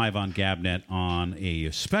 and we're live on Gabnet on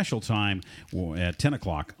a special time at 10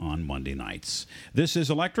 o'clock on Monday nights. This is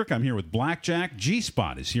Electric. I'm here with Blackjack.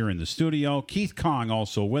 G-Spot is here in the studio. Keith Kong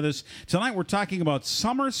also with us. Tonight we're talking about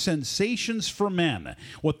summer sensations for men,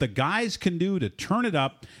 what the guys can do to turn it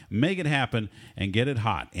up, make it happen, and get it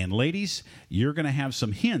hot. And ladies, you're going to have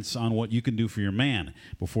some hints on what you can do for your man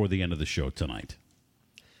before the end of the show tonight.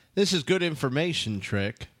 This is good information,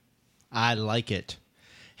 Trick. I like it.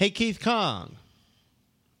 Hey, Keith Kong,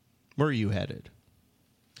 where are you headed?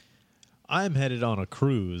 I'm headed on a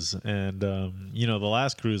cruise, and the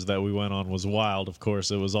last cruise that we went on was wild. Of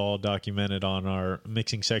course, it was all documented on our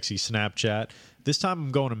Mixing Sexy Snapchat. This time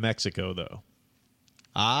I'm going to Mexico, though.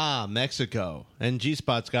 Ah, Mexico. And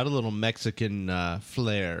G-Spot's got a little Mexican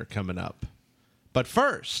flair coming up. But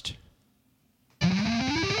first...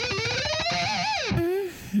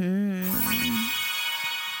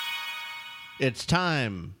 It's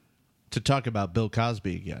time to talk about Bill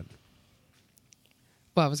Cosby again.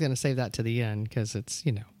 Well, I was going to save that to the end because it's,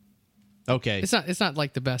 Okay. It's not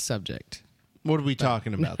like the best subject. What are we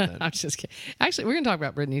talking about then? I'm just kidding. Actually, we're going to talk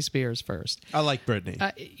about Britney Spears first. I like Britney.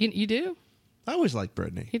 You do? I always liked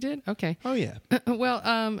Britney. You did? Okay. Oh, yeah.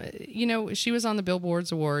 Well, she was on the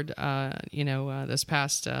Billboards Award, this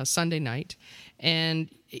past Sunday night. And,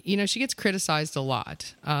 she gets criticized a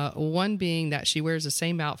lot. One being that she wears the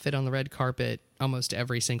same outfit on the red carpet almost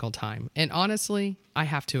every single time. And honestly, I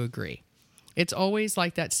have to agree. It's always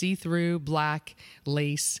like that see-through black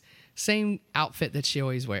lace, same outfit that she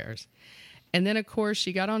always wears. And then, of course,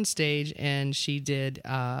 she got on stage and she did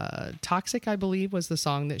Toxic, I believe, was the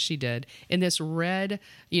song that she did. In this red,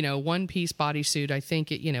 one-piece bodysuit. I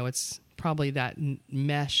think, it's probably that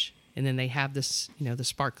mesh. And then they have this, the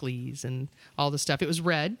sparklies and all the stuff. It was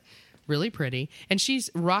red, really pretty. And she's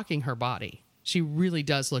rocking her body. She really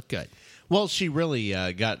does look good. Well, she really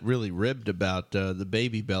got really ribbed about the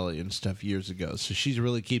baby belly and stuff years ago, so she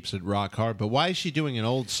really keeps it rock hard. But why is she doing an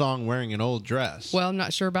old song wearing an old dress? Well, I'm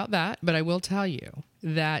not sure about that, but I will tell you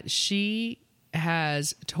that she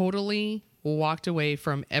has totally walked away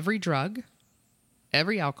from every drug,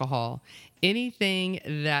 every alcohol, anything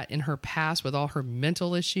that in her past with all her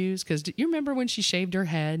mental issues. Because you remember when she shaved her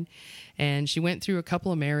head and she went through a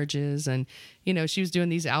couple of marriages and, she was doing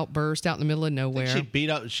these outbursts out in the middle of nowhere. She beat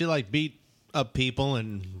up people,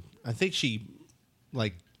 and I think she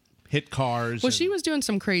hit cars. Well, she was doing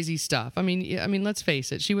some crazy stuff. I mean, let's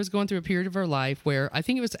face it. She was going through a period of her life where I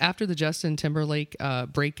think it was after the Justin Timberlake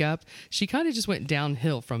breakup. She kind of just went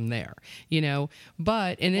downhill from there,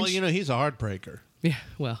 But and then he's a heartbreaker. Yeah,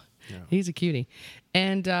 well, he's a cutie.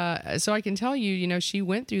 And so I can tell you, she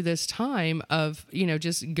went through this time of,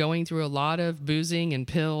 just going through a lot of boozing and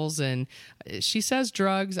pills. And she says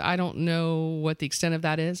drugs. I don't know what the extent of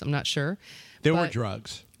that is. I'm not sure. There were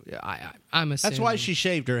drugs. I'm assuming. That's why she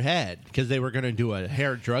shaved her head, because they were going to do a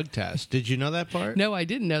hair drug test. Did you know that part? No, I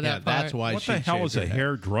didn't know that part. That's why what she the hell shaved is her a head.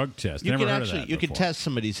 hair drug test? You Never can heard of that you can before. test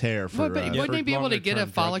somebody's hair for. But wouldn't they be able to get a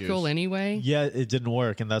follicle anyway? Yeah, it didn't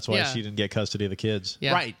work, and that's why Yeah. she didn't get custody of the kids.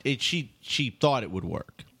 Yeah. Right. She thought it would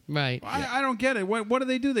work. Right. I don't get it. What do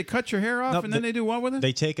they do? They cut your hair off, and then they do what with it?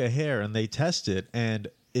 They take a hair and they test it, and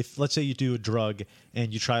if, let's say you do a drug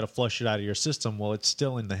and you try to flush it out of your system, well, it's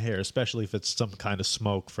still in the hair, especially if it's some kind of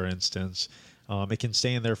smoke, for instance. It can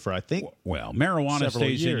stay in there for, I think, marijuana several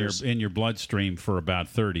stays years. in your bloodstream for about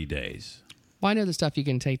 30 days. Well, I know the stuff you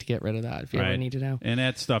can take to get rid of that if you ever Right. need to know. And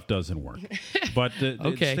that stuff doesn't work. But it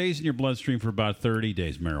stays in your bloodstream for about 30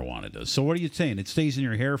 days, marijuana does. So what are you saying? It stays in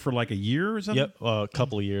your hair for like a year or something? Yep, a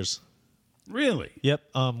couple of years. Really? Yep.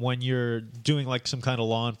 When you're doing like some kind of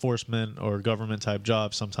law enforcement or government type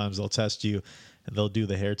job, sometimes they'll test you and they'll do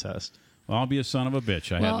the hair test. Well, I'll be a son of a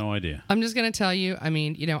bitch. I had no idea. I'm just going to tell you,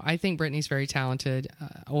 I think Britney's very talented.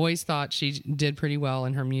 Always thought she did pretty well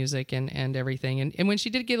in her music and everything. And when she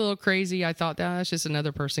did get a little crazy, I thought, that's just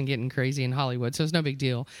another person getting crazy in Hollywood, so it's no big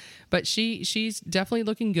deal. But she's definitely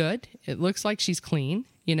looking good. It looks like she's clean.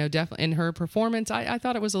 Definitely in her performance, I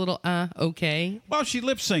thought it was a little okay. Well, she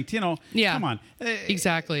lip synced, Yeah. Come on.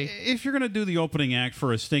 Exactly. If you're going to do the opening act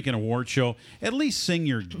for a stinking award show, at least sing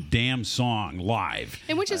your damn song live.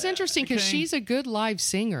 And which is interesting because she's a good live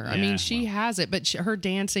singer. I mean, she has it, but her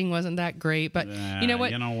dancing wasn't that great. But you know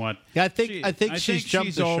what? You know what? I think she's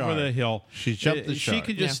jumped the over shark. the hill. She's jumped the She shark.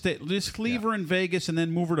 can just just leave her in Vegas and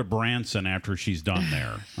then move her to Branson after she's done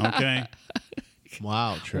there. Okay.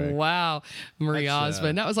 Wow, Trey. Wow, Marie That's,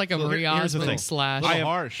 Osmond. That was like a Marie Here's the Osmond thing.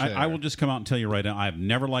 slash. I will just come out and tell you right now, I've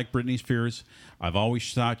never liked Britney Spears. I've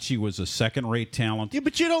always thought she was a second-rate talent. Yeah,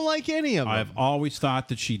 but you don't like any of them. I've always thought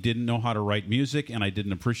that she didn't know how to write music, and I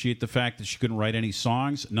didn't appreciate the fact that she couldn't write any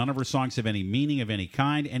songs. None of her songs have any meaning of any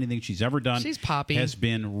kind. Anything she's ever done She's poppy. has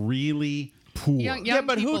been really poor. Young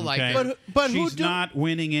people like Okay? her. But who she's not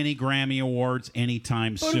winning any Grammy Awards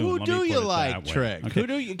anytime But soon. who Let do me put you it like, that way. Trick? Okay. Who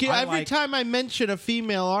do you? I Every like- time I mention a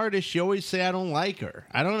female artist, you always say I don't like her.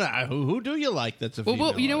 I don't know who do you like. That's a female.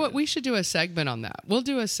 Well, you know what? artist? We should do a segment on that. We'll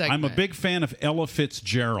do a segment. I'm a big fan of Ella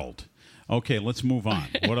Fitzgerald. Okay, let's move on.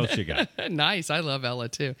 What else you got? Nice. I love Ella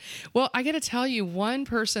too. Well, I got to tell you, one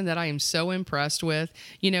person that I am so impressed with,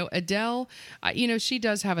 Adele, she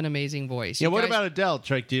does have an amazing voice. Yeah. You What guys- about Adele,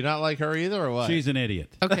 Trick? Do you not like her either, or what? She's an idiot.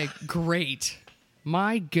 Okay, great.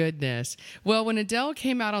 My goodness. Well, when Adele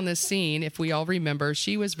came out on the scene, if we all remember,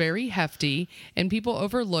 she was very hefty, and people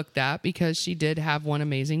overlooked that because she did have one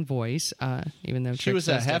amazing voice, even though She Trick was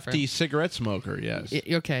a says hefty different. cigarette smoker. Yes.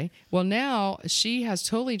 Okay. Well, now she has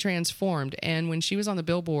totally transformed. And when she was on the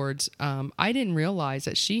billboards, I didn't realize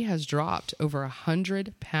that she has dropped over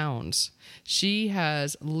 100 pounds. She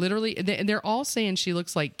has literally, they're all saying she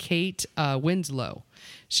looks like Kate Winslow.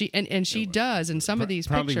 She does in some of these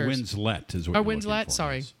Probably pictures. Winslet is what Or you're looking Winslet, for,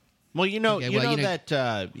 sorry. yes. Well, Okay,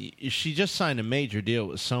 that she just signed a major deal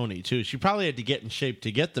with Sony too. She probably had to get in shape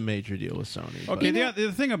to get the major deal with Sony. Okay,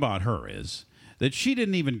 the thing about her is that she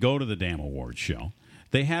didn't even go to the damn award show.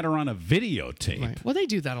 They had her on a videotape. Right. Well, they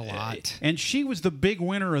do that a lot. And she was the big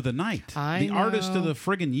winner of the night. I know. Artist of the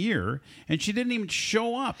friggin' year. And she didn't even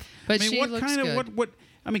show up. But I mean, she what looks kind of good. what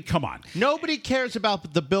I mean, come on. Nobody cares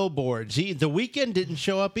about the billboards. The Weeknd didn't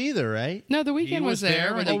show up either, right? No, The Weeknd He was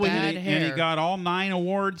there with and a bad and hair. he got all 9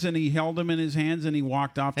 awards, and he held them in his hands, and he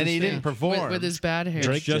walked off the And he stage. didn't perform. with his bad hair.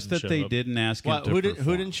 Drake It's just didn't that show they up. didn't ask him What, to who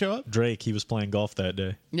perform. didn't show up? Drake, he was playing golf that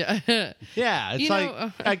day. Yeah. Yeah, it's You like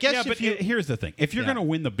know, I guess Yeah, if but you here's the thing: if you're Yeah. going to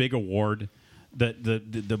win the big award, the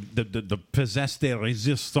Pièce de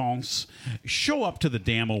Résistance, show up to the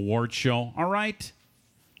damn award show, all right,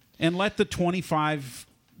 and let the 25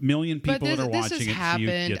 million people But this, that are this watching has it see you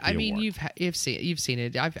happened. get the I mean, award. you've seen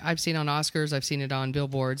it. I've seen it on Oscars. I've seen it on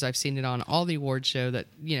billboards. I've seen it on all the award show that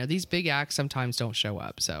these big acts sometimes don't show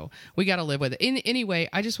up. So we got to live with it. Anyway,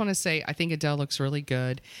 I just want to say I think Adele looks really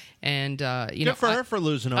good, and good for her for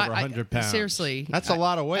losing over 100 pounds. Seriously, that's a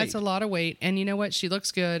lot of weight. That's a lot of weight. And you know what? She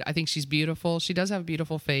looks good. I think she's beautiful. She does have a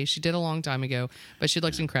beautiful face. She did a long time ago, but she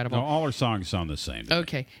looks incredible. No, all her songs sound the same.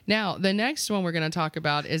 Okay. Now, the next one we're going to talk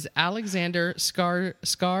about is Alexander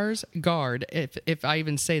Skarsgård, if I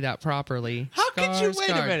even say that properly. How could you wait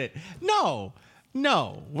a Skarsgård. minute?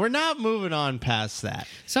 No, we're not moving on past that.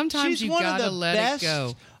 Sometimes She's you one gotta of the let it best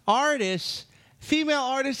go. artists, female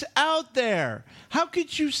artists out there. How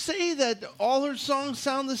could you say that all her songs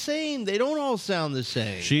sound the same? They don't all sound the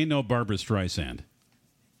same. She ain't no Barbara Streisand.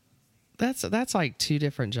 That's like two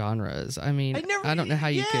different genres. I mean, I don't know how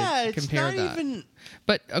you could it's compare not that. even-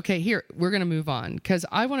 But okay, here we're going to move on because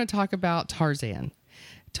I want to talk about Tarzan.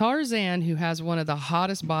 Tarzan, who has one of the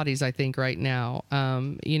hottest bodies, I think, right now.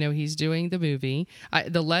 He's doing the movie.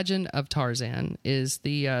 The Legend of Tarzan is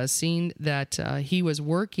the scene that he was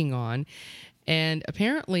working on, and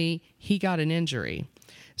apparently he got an injury.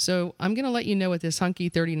 So I'm going to let you know what this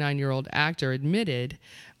hunky 39-year-old actor admitted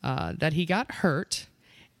that he got hurt,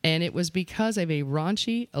 and it was because of a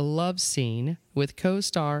raunchy love scene with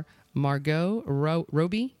co-star Margot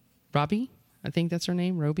Robbie. I think that's her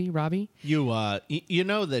name, Robbie. You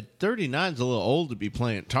know that 39's a little old to be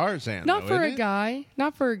playing Tarzan. Not though, for a isn't it? guy.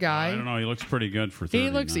 Not for a guy. I don't know. He looks pretty good for 39.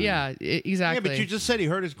 He looks, exactly. Yeah, but you just said he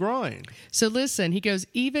hurt his groin. So listen, he goes,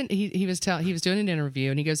 he was doing an interview,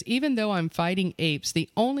 and he goes, even though I'm fighting apes, the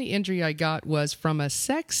only injury I got was from a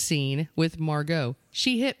sex scene with Margot.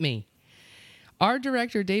 She hit me. Our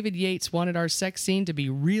director, David Yates, wanted our sex scene to be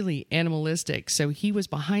really animalistic, so he was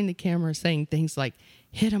behind the camera saying things like,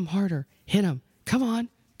 hit him harder, hit him, come on.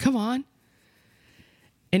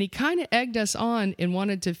 And he kind of egged us on and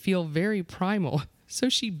wanted to feel very primal, so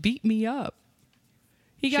she beat me up.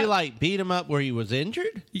 She beat him up where he was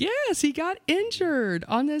injured? Yes, he got injured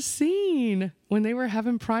on this scene when they were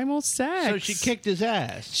having primal sex. So she kicked his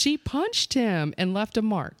ass. She punched him and left a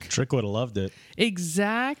mark. Trick would have loved it.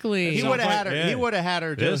 Exactly. He would have had her. He would have had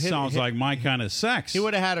her. This sounds like my kind of sex. He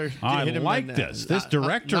would have had her. I hit him like in the- this. This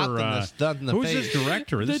director. not in the who's face. this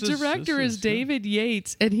director? The director is David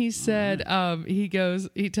Yates, and he said,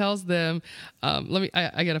 he tells them,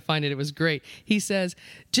 I got to find it. It was great. He says,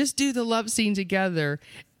 just do the love scene together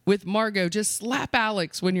with Margot. Just slap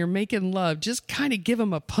Alex when you're making love. Just kind of give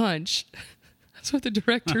him a punch. That's what the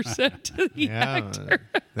director said to the actor.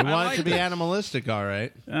 They want it to be animalistic, all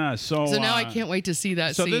right. So now I can't wait to see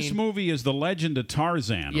that So scene. this movie is The Legend of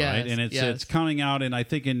Tarzan, Yes, right? And yes. it's coming out in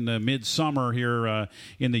midsummer here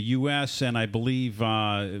in the U.S. and I believe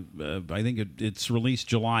I think it's released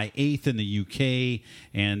July 8th in the UK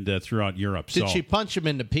and throughout Europe. Did she punch him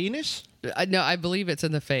in the penis? No, I believe it's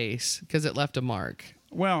in the face because it left a mark.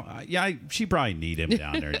 Well, she probably need him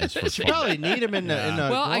down there just for She fun. probably need him in the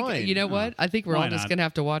groin. You know what? I think we're Why all just not? going to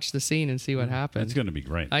have to watch the scene and see what happens. It's going to be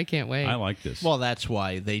great. I can't wait. I like this. Well, that's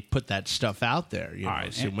why they put that stuff out there. You know,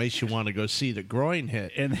 right. so in case you want to go see the groin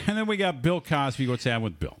hit. And then we got Bill Cosby. What's happening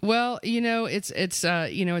with Bill? Well, it's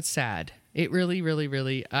sad. It really, really,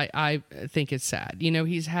 really, I think it's sad.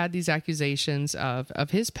 He's had these accusations of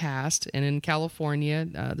his past, and in California,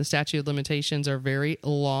 the statute of limitations are very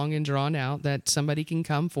long and drawn out that somebody can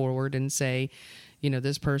come forward and say,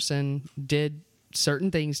 this person did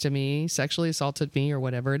certain things to me, sexually assaulted me, or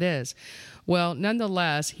whatever it is. Well,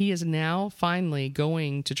 nonetheless, he is now finally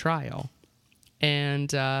going to trial. And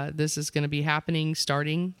this is going to be happening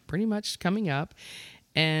starting pretty much coming up.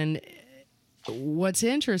 And what's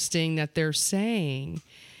interesting that they're saying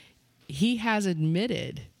he has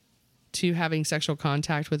admitted to having sexual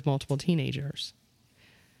contact with multiple teenagers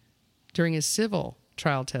during his civil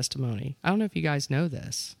trial testimony. I don't know if you guys know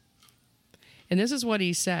this. And this is what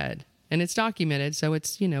he said, and it's documented, so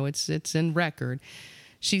it's it's in record.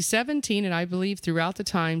 She's 17, and I believe throughout the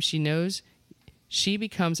time she knows she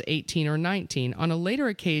becomes 18 or 19. On a later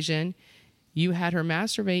occasion, you had her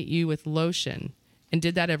masturbate you with lotion. And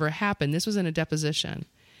did that ever happen? This was in a deposition.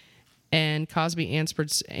 And Cosby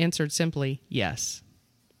answered simply, yes.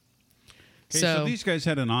 Okay, so these guys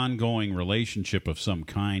had an ongoing relationship of some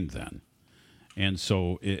kind then. And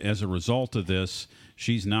so as a result of this,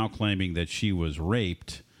 she's now claiming that she was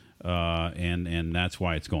raped, and that's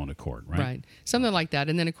why it's going to court, right? Right. Something like that.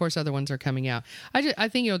 And then, of course, other ones are coming out. I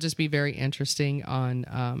think it'll just be very interesting on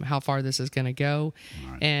how far this is going to go.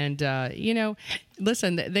 Right. And,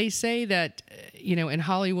 listen, they say that, in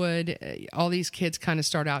Hollywood, all these kids kind of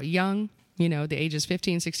start out young, the ages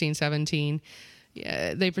 15, 16, 17.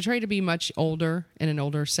 They portray to be much older in an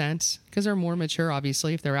older sense because they're more mature,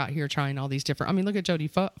 obviously, if they're out here trying all these different... I mean, look at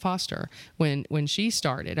Jodie Foster when she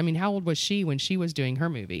started. I mean, how old was she when she was doing her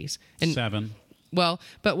movies? 7. Well,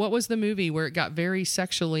 but what was the movie where it got very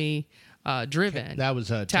sexually driven? That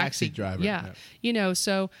was a Taxi Driver. Yeah.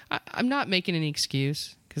 So I'm not making any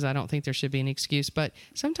excuse because I don't think there should be an excuse. But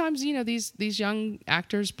sometimes, these young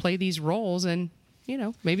actors play these roles and...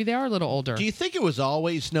 maybe they are a little older. Do you think it was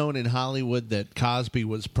always known in Hollywood that Cosby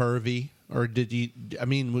was pervy? Or do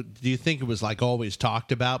you think it was like always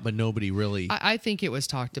talked about, but nobody really... I think it was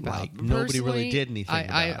talked about. Like, nobody really did anything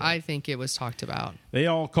about it. I think it was talked about. They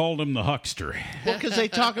all called him the huckster. Well, because they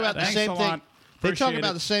talk about the same thing. They talk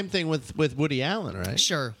about the same thing with Woody Allen, right?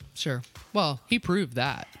 Sure. Well, he proved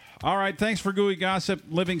that. All right, thanks for Gooey Gossip,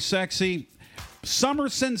 Living Sexy. Summer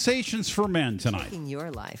sensations for men tonight. Taking your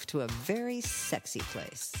life to a very sexy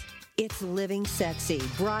place. It's Living Sexy,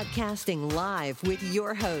 broadcasting live with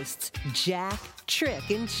your hosts, Jack, Trick,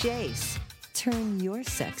 and Chase. Turn your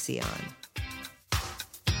sexy on.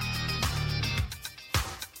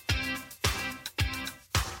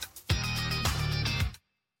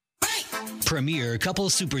 Premier Couple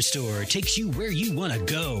Superstore takes you where you want to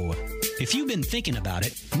go. If you've been thinking about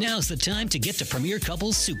it, now's the time to get to Premier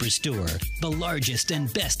Couples Superstore, the largest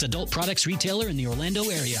and best adult products retailer in the Orlando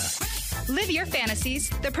area. Live your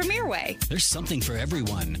fantasies the Premier way. There's something for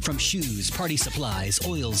everyone, from shoes, party supplies,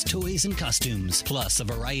 oils, toys, and costumes, plus a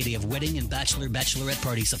variety of wedding and bachelorette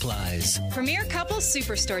party supplies. Premier Couples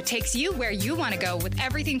Superstore takes you where you want to go with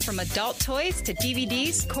everything from adult toys to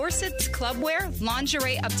DVDs, corsets, clubwear,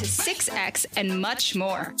 lingerie up to 6X, and much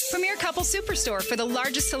more. Premier Couples Superstore for the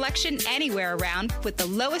largest selection anywhere around with the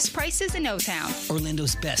lowest prices in O-Town.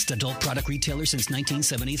 Orlando's best adult product retailer since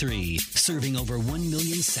 1973, serving over 1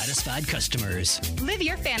 million satisfied customers. Live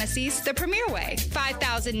your fantasies the Premier way.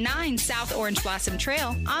 5009 South Orange Blossom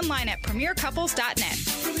Trail. Online at premiercouples.net.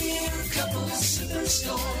 Premier Couples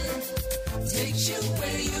Superstore takes you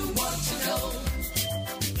where you want to go.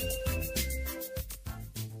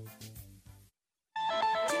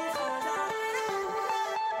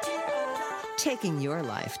 Taking your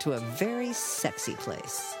life to a very sexy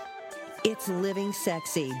place. It's Living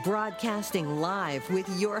Sexy, broadcasting live with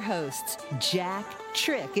your hosts, Jack,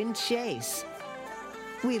 Trick, and Chase.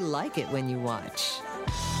 We like it when you watch.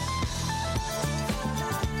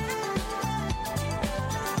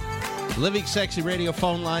 Living Sexy radio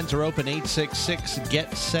phone lines are open,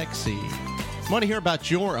 866-GET-SEXY. Want to hear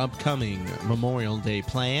about your upcoming Memorial Day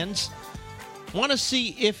plans? Want to see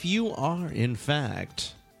if you are, in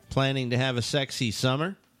fact, planning to have a sexy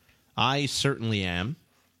summer? I certainly am.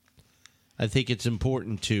 I think it's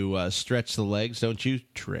important to stretch the legs, don't you,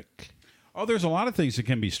 Trick? Oh, there's a lot of things that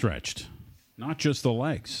can be stretched, not just the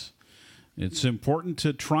legs. It's important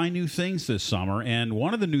to try new things this summer, and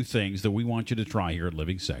one of the new things that we want you to try here at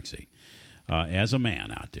Living Sexy, as a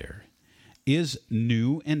man out there, is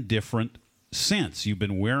new and different scents. You've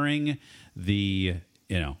been wearing the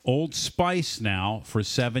Old Spice now for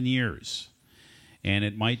 7 years. And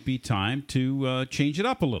it might be time to change it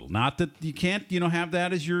up a little. Not that you can't, have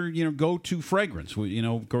that as your, go-to fragrance.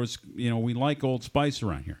 Of course, we like Old Spice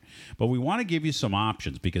around here. But we want to give you some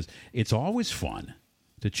options because it's always fun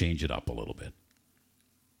to change it up a little bit.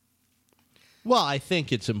 Well, I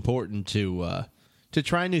think it's important to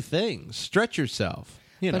try new things. Stretch yourself,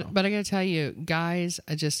 But I got to tell you, guys,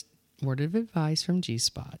 word of advice from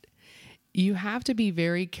G-Spot. You have to be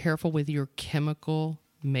very careful with your chemical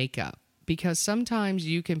makeup. Because sometimes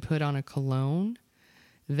you can put on a cologne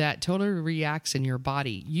that totally reacts in your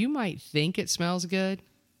body. You might think it smells good,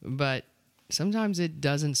 but sometimes it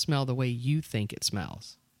doesn't smell the way you think it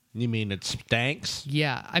smells. You mean it stinks?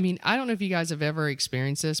 Yeah. I mean, I don't know if you guys have ever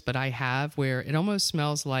experienced this, but I have, where it almost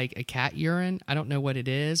smells like a cat urine. I don't know what it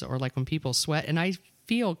is, or like when people sweat. And I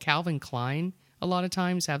feel Calvin Klein a lot of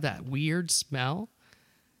times have that weird smell.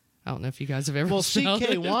 I don't know if you guys have ever smelled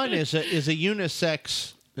it. CK1 is a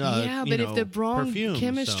unisex Yeah, but if the wrong perfume,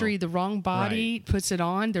 chemistry, the wrong body puts it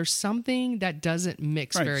on, there's something that doesn't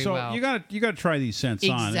mix very so well. you got to try these scents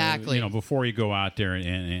Exactly. on, before you go out there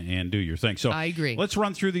and do your thing. So I agree. Let's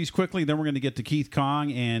run through these quickly. Then we're going to get to Keith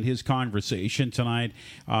Kong and his conversation tonight.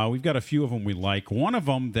 We've got a few of them we like. One of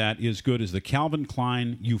them that is good is the Calvin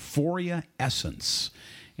Klein Euphoria Essence,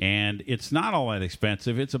 and it's not all that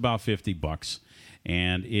expensive. It's about $50,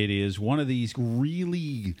 and it is one of these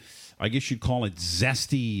really, I guess you'd call it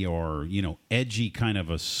zesty or, edgy kind of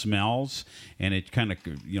a smells. And it kind of,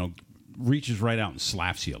 reaches right out and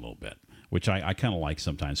slaps you a little bit, which I kind of like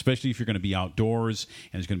sometimes, especially if you're going to be outdoors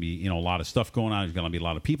and there's going to be, a lot of stuff going on. There's going to be a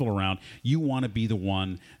lot of people around. You want to be the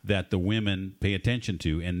one that the women pay attention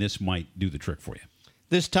to, and this might do the trick for you.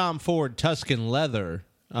 This Tom Ford Tuscan leather,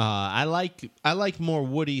 I like more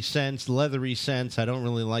woody scents, leathery scents. I don't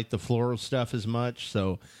really like the floral stuff as much,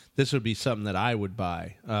 so this would be something that I would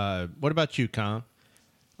buy. What about you, Con?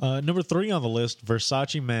 Number 3 on the list,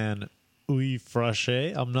 Versace Man Eau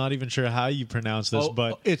Fraiche. I'm not even sure how you pronounce this,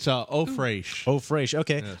 but it's Eau Fraiche. Eau Fraiche.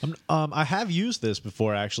 Okay. Yes. I have used this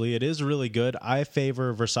before, actually. It is really good. I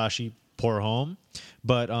favor Versace Pour Homme,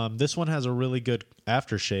 but this one has a really good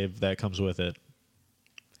aftershave that comes with it.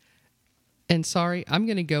 And sorry, I'm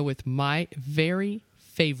going to go with my very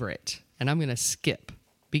favorite, and I'm going to skip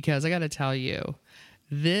because I got to tell you,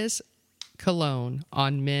 this cologne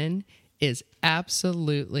on men is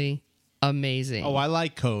absolutely amazing. Oh, I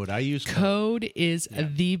like Code. I use Code is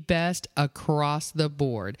the best across the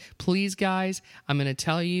board. Please, guys, I'm going to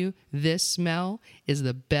tell you, this smell is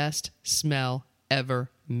the best smell ever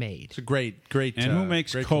made. It's a great. And who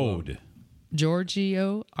makes Code? Cologne.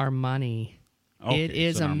 Giorgio Armani. Okay, it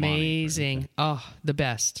is it's an Armani, amazing. right? Oh, the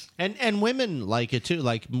best. And women like it too.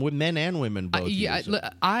 Like men and women both. use it.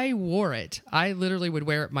 I wore it. I literally would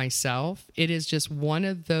wear it myself. It is just one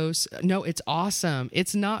of those. No, it's awesome.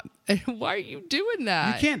 It's not. Why are you doing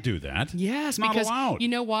that? You can't do that. Yes, it's not because allowed. You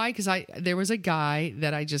know why? Because there was a guy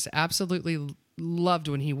that I just absolutely loved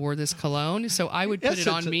when he wore this cologne. So I would put it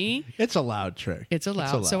on me. It's a loud trick. It's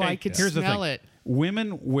allowed. So I could Here's the smell thing. it.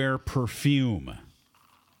 Women wear perfume.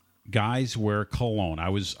 Guys wear cologne. I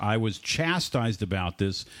was chastised about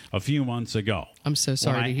this a few months ago. I'm so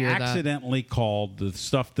sorry to hear I that. accidentally called the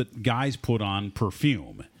stuff that guys put on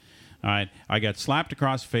perfume. All right, I got slapped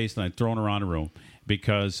across the face and I'd thrown around the room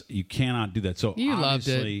because you cannot do that. So You loved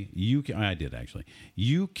it. obviously, I did actually.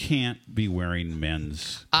 You can't be wearing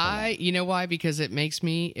men's. You know why? Because it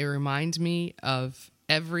reminds me of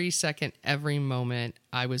every second, every moment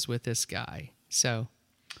I was with this guy. So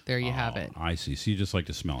there you have it. I see. So you just like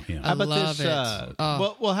to smell him. How about love this? it.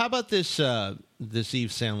 Well, how about this? This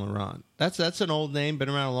Yves Saint Laurent. That's an old name, been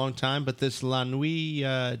around a long time. But this La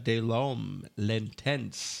Nuit de l'Homme,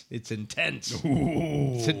 l'Intense. It's intense.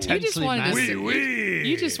 It's intensely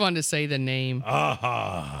You just wanted to say the name.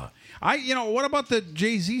 What about the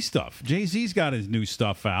Jay-Z stuff? Jay-Z's got his new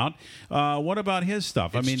stuff out. What about his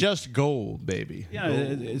stuff? It's just gold, baby. Yeah,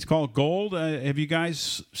 Gold. it's called Gold. Have you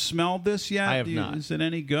guys smelled this yet? I have not. Is it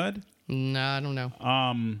any good? No, I don't know.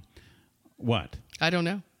 What? I don't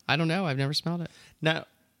know. I've never smelled it. Now,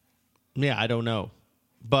 yeah, I don't know.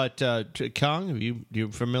 But Kong,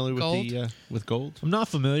 you familiar with Gold? With Gold? I'm not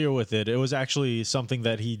familiar with it. It was actually something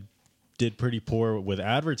that he did pretty poor with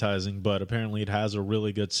advertising, but apparently it has a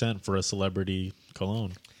really good scent for a celebrity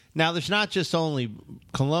cologne. Now, there's not just only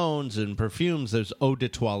colognes and perfumes. There's eau de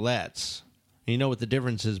toilettes. You know what the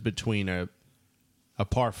difference is between a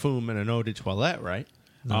parfum and an eau de toilette, right?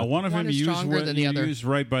 One of them is you stronger than the other. use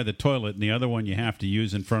right by the toilet, and the other one you have to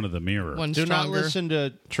use in front of the mirror. One's Do not stronger. listen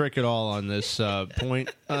to Trick at all on this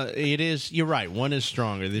point. You're right. One is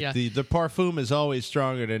stronger. The parfum is always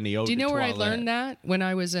stronger than the eau de toilette. Do you know where I learned that? When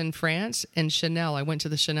I was in France and Chanel. I went to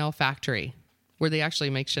the Chanel factory where they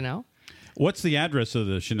actually make Chanel. What's the address of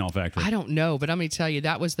the Chanel factory? I don't know, but let me tell you,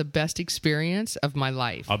 that was the best experience of my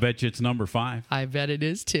life. I'll bet you it's number 5. I bet it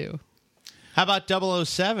is too. How about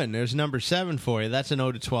 007? There's number 7 for you. That's an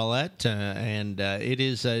eau de toilette, and it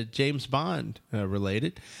is James Bond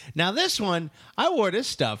related. Now, this one, I wore this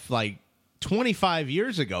stuff like 25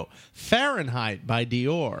 years ago. Fahrenheit by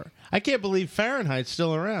Dior. I can't believe Fahrenheit's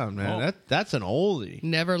still around, man. Oh. That's an oldie.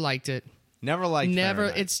 Never liked it. Never liked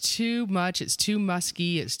Fahrenheit. It's too much. It's too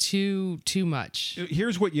musky. It's too much.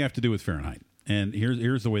 Here's what you have to do with Fahrenheit, and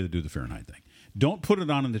here's the way to do the Fahrenheit thing. Don't put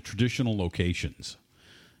it on in the traditional locations.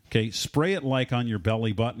 Okay, spray it like on your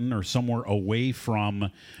belly button or somewhere away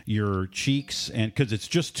from your cheeks, and because it's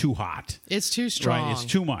just too hot. It's too strong. Right, it's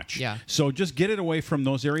too much. Yeah. So just get it away from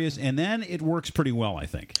those areas, and then it works pretty well, I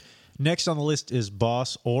think. Next on the list is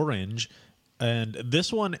Boss Orange. And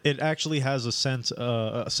this one, it actually has a sense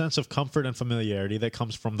of comfort and familiarity that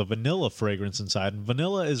comes from the vanilla fragrance inside. And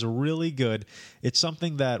vanilla is really good. It's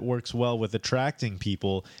something that works well with attracting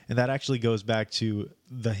people, and that actually goes back to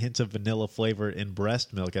the hint of vanilla flavor in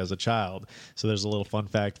breast milk as a child. So there's a little fun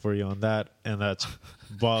fact for you on that, and that's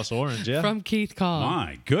Boss Orange, yeah? From Keith Kong.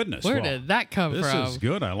 My goodness. Where Well, did that come from? This is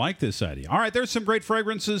good. I like this idea. All right, there's some great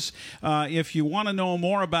fragrances. If you want to know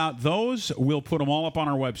more about those, we'll put them all up on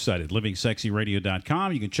our website at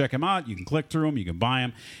livingsexyradio.com. You can check them out. You can click through them. You can buy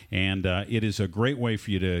them. And it is a great way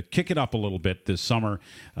for you to kick it up a little bit this summer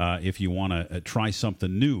if you want to try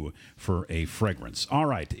something new for a fragrance. All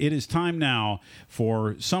right, it is time now for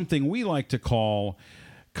something we like to call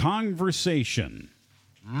conversation.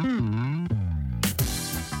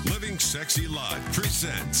 Living Sexy Live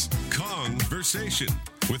presents Conversation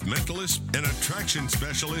with mentalist and attraction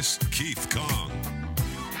specialist Keith Kong.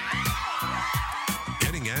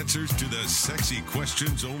 Getting answers to the sexy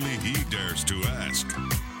questions only he dares to ask.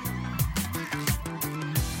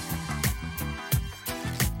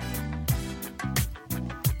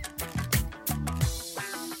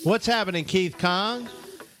 What's happening, Keith Kong?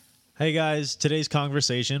 Hey guys, today's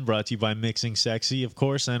conversation brought to you by Mixing Sexy, of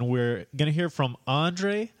course, and we're going to hear from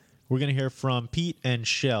Andre, we're going to hear from Pete and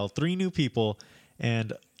Shell, 3 new people,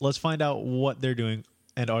 and let's find out what they're doing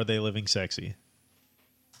and are they living sexy.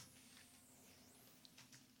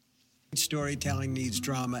 Storytelling needs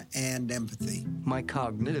drama and empathy. My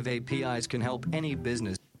cognitive APIs can help any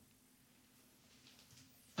business.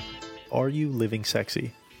 Are you living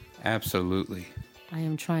sexy? Absolutely. I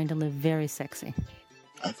am trying to live very sexy.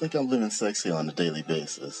 I think I'm living sexy on a daily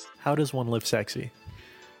basis. How does one live sexy?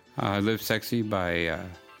 I live sexy by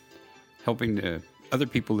helping other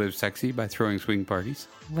people live sexy by throwing swing parties.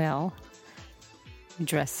 Well,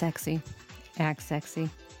 dress sexy, act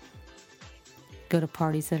sexy, go to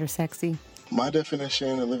parties that are sexy. My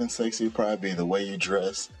definition of living sexy would probably be the way you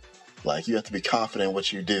dress. Like, you have to be confident in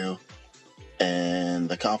what you do, and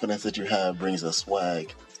the confidence that you have brings a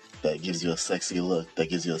swag that gives you a sexy look, that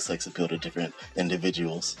gives you a sex appeal to different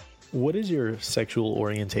individuals. What is your sexual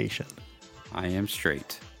orientation? I am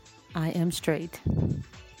straight. I am straight.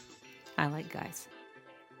 I like guys.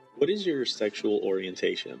 What is your sexual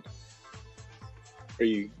orientation? Are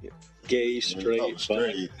you gay, straight,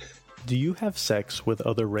 straight. Do you have sex with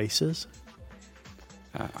other races?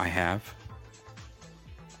 I have.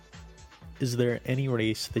 Is there any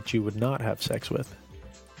race that you would not have sex with?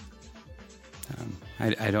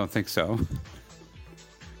 I don't think so.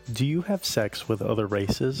 Do you have sex with other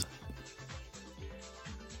races?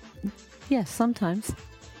 Yes, sometimes.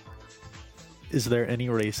 Is there any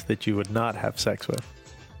race that you would not have sex with?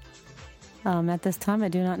 At this time, I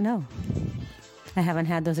do not know. I haven't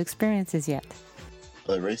had those experiences yet.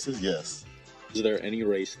 Other races, yes. Is there any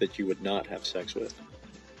race that you would not have sex with?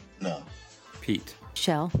 No. Pete.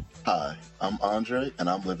 Shell. Hi, I'm Andre, and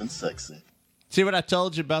I'm living sexy. See what I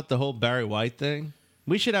told you about the whole Barry White thing?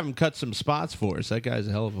 We should have him cut some spots for us. That guy's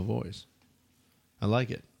a hell of a voice. I like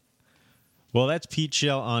it. Well, that's Pete,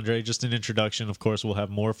 Shell, Andre. Just an introduction. Of course, we'll have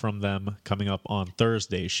more from them coming up on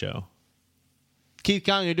Thursday's show. Keith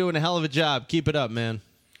Kong, you're doing a hell of a job. Keep it up, man.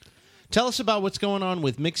 Tell us about what's going on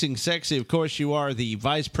with Mixing Sexy. Of course, you are the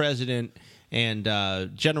vice president and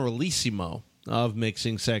generalissimo of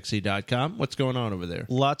MixingSexy.com. What's going on over there?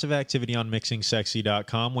 Lots of activity on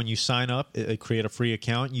MixingSexy.com. When you sign up, create a free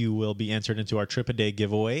account, you will be entered into our Trip-A-Day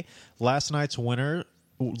giveaway. Last night's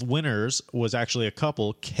winners was actually a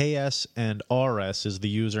couple. KS and RS is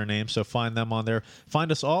the username, so find them on there.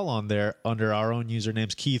 Find us all on there under our own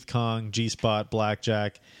usernames, Keith Kong, G-Spot,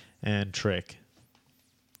 Blackjack, and Trick.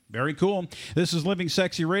 Very cool. This is Living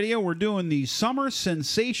Sexy Radio. We're doing the Summer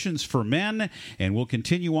Sensations for Men, and we'll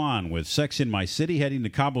continue on with Sex in My City, heading to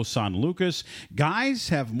Cabo San Lucas. Guys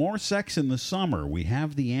have more sex in the summer. We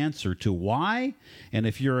have the answer to why, and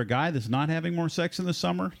if you're a guy that's not having more sex in the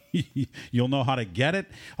summer, you'll know how to get it.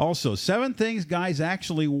 Also, 7 things guys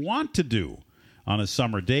actually want to do on a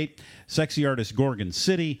summer date. Sexy artist Gorgon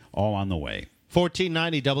City, all on the way.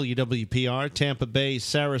 1490 WWPR, Tampa Bay,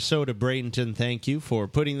 Sarasota, Bradenton, thank you for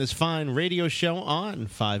putting this fine radio show on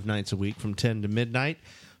 5 nights a week from 10 to midnight.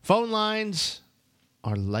 Phone lines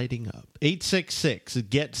are lighting up.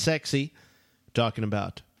 866-GET-SEXY, talking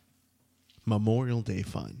about Memorial Day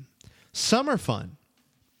fun, summer fun,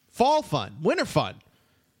 fall fun, winter fun.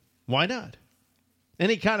 Why not?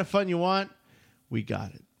 Any kind of fun you want, we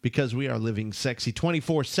got it. Because we are Living Sexy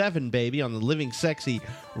 24/7, baby, on the Living Sexy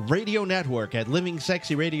Radio Network at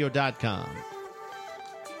livingsexyradio.com.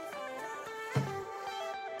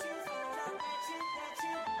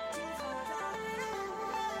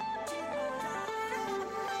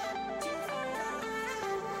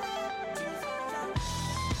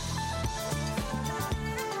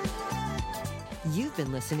 You've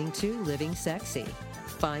been listening to Living Sexy.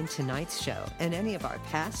 Find tonight's show and any of our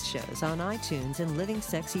past shows on iTunes and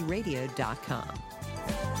livingsexyradio.com.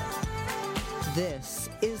 This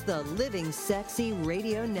is the Living Sexy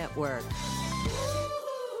Radio Network.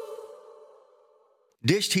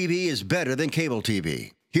 Dish TV is better than cable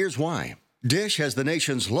TV. Here's why. Dish has the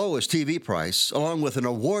nation's lowest TV price, along with an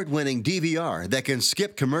award-winning DVR that can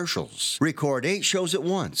skip commercials, record 8 shows at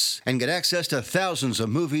once, and get access to thousands of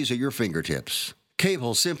movies at your fingertips.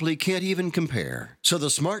 Cable simply can't even compare. So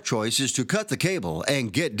the smart choice is to cut the cable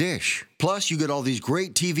and get Dish. Plus, you get all these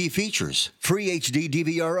great TV features, free HD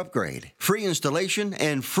DVR upgrade, free installation,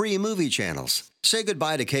 and free movie channels. Say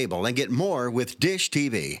goodbye to cable and get more with Dish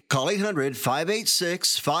TV. Call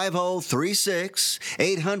 800-586-5036,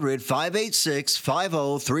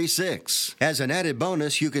 800-586-5036. As an added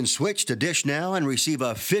bonus, you can switch to Dish now and receive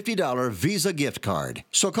a $50 Visa gift card.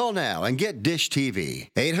 So call now and get Dish TV.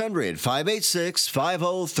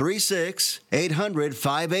 800-586-5036,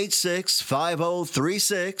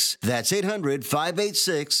 800-586-5036. That's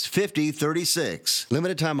 800-586-5036.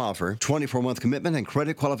 Limited time offer, 24-month commitment and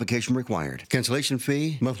credit qualification required. Cancellation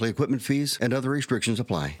fee, monthly equipment fees, and other restrictions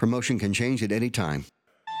apply. Promotion can change at any time.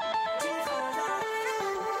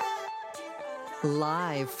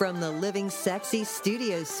 Live from the Living Sexy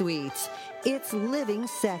Studio Suites, it's Living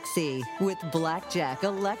Sexy with Blackjack,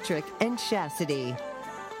 Electric, and Chastity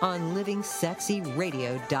on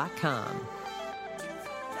livingsexyradio.com.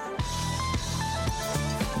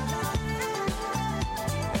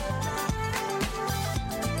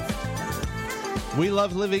 We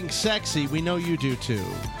love Living Sexy. We know you do too.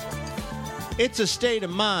 It's a state of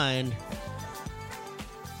mind.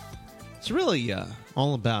 It's really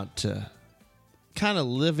all about kind of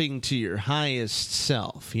living to your highest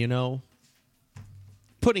self, you know?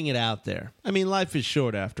 Putting it out there. I mean, life is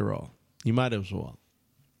short after all. You might as well.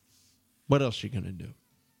 What else are you going to do?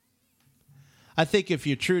 I think if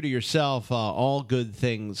you're true to yourself, all good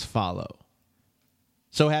things follow.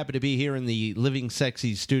 So happy to be here in the Living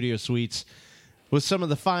Sexy Studio Suites with some of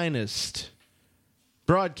the finest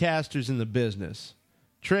broadcasters in the business.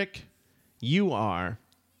 Trick, you are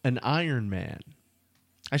an Iron Man.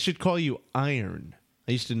 I should call you Iron.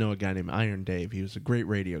 I used to know a guy named Iron Dave. He was a great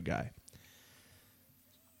radio guy.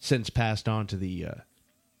 Since passed on to the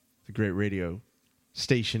great radio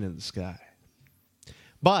station in the sky.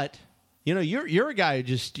 But, you know, you're a guy who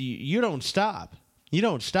just, you don't stop. You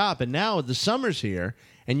don't stop. And now the summer's here,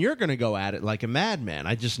 and you're going to go at it like a madman.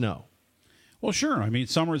 I just know. Well, sure. I mean,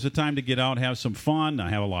 summer is a time to get out, have some fun,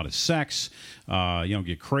 have a lot of sex,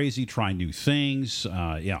 get crazy, try new things,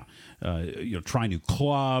 try new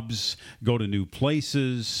clubs, go to new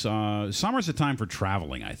places. Summer's a time for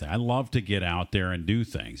traveling, I think. I love to get out there and do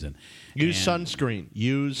things. And use sunscreen.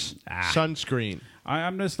 Use sunscreen.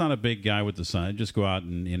 I'm just not a big guy with the sun. I just go out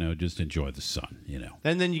and, just enjoy the sun,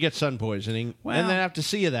 And then you get sun poisoning, and then I have to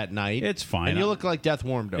see you that night. It's fine. And you look like death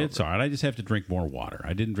warmed over. It's all right. I just have to drink more water.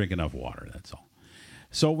 I didn't drink enough water, that's all.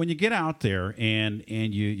 So when you get out there and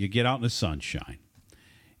you get out in the sunshine,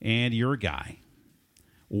 and you're a guy,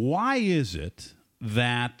 why is it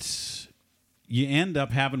that you end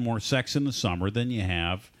up having more sex in the summer than you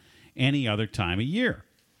have any other time of year?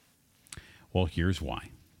 Well, here's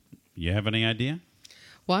why. You have any idea?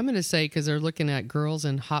 Well, I'm going to say because they're looking at girls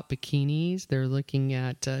in hot bikinis. They're looking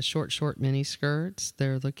at short mini skirts.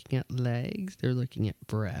 They're looking at legs. They're looking at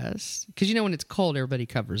breasts. Because, when it's cold, everybody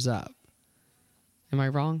covers up. Am I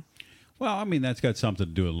wrong? Well, I mean, that's got something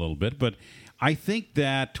to do with it a little bit. But I think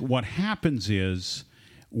that what happens is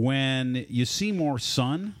when you see more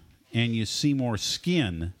sun and you see more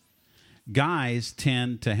skin, guys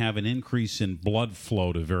tend to have an increase in blood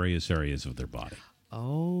flow to various areas of their body.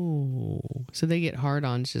 Oh, so they get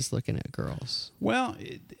hard-ons just looking at girls. Well,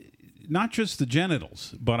 not just the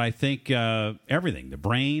genitals, but I think everything. The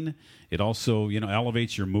brain, it also,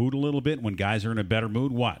 elevates your mood a little bit. When guys are in a better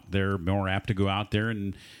mood, they're more apt to go out there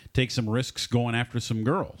and take some risks going after some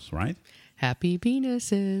girls, right? Happy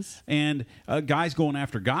penises. And guys going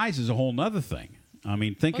after guys is a whole nother thing. I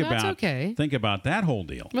mean, think about that whole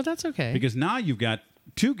deal. Well, that's okay. Because now you've got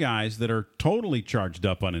two guys that are totally charged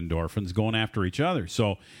up on endorphins going after each other.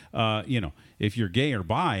 So, if you're gay or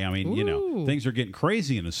bi, I mean, things are getting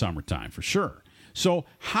crazy in the summertime for sure. So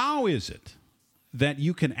how is it that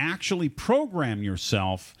you can actually program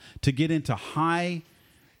yourself to get into high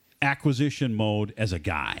acquisition mode as a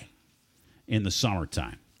guy in the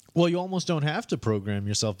summertime? Well, you almost don't have to program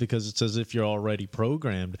yourself because it's as if you're already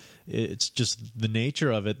programmed. It's just the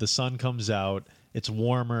nature of it. The sun comes out. It's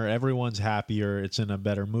warmer. Everyone's happier. It's in a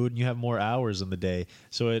better mood. And you have more hours in the day.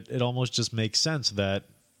 So it almost just makes sense that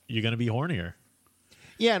you're going to be hornier.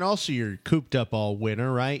 Yeah, and also you're cooped up all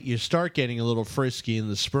winter, right? You start getting a little frisky in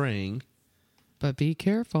the spring. But be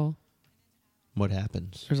careful. What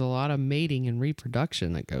happens? There's a lot of mating and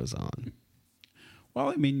reproduction that goes on. Well,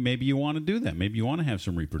 I mean, maybe you want to do that. Maybe you want to have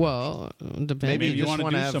some reproduction. Well, depends. Maybe you just want to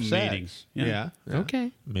wanna do have some sex. mating. Yeah.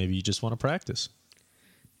 Okay. Maybe you just want to practice.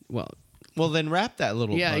 Well, then wrap that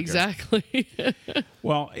little yeah, bugger. exactly.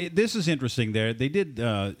 Well, this is interesting. There, they did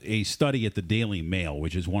a study at the Daily Mail,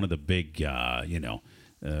 which is one of the big,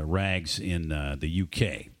 rags in the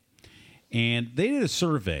UK, and they did a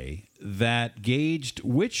survey that gauged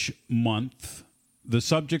which month the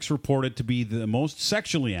subjects reported to be the most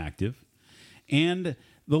sexually active and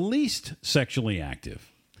the least sexually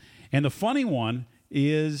active. And the funny one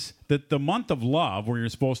is that the month of love, where you're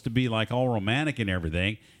supposed to be like all romantic and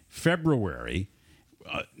everything, February,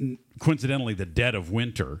 coincidentally the dead of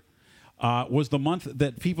winter, was the month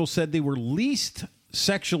that people said they were least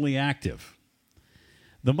sexually active.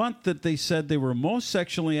 The month that they said they were most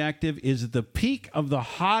sexually active is the peak of the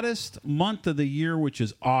hottest month of the year, which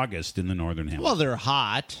is August in the Northern Hemisphere. Well, they're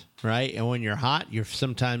hot, right? And when you're hot,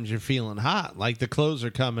 sometimes you're feeling hot, like the clothes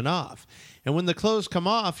are coming off. And when the clothes come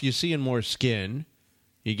off, you're seeing more skin.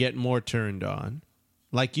 You're getting more turned on.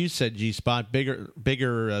 Like you said, G-Spot,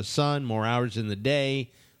 bigger sun, more hours in the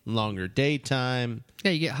day, longer daytime.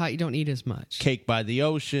 Yeah, you get hot, you don't eat as much. Cake by the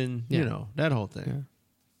ocean, that whole thing.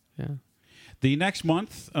 Yeah. The next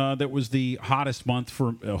month that was the hottest month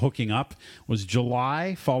for hooking up was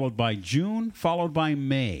July, followed by June, followed by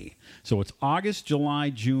May. So it's August,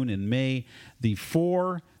 July, June, and May, the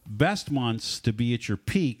 4 best months to be at your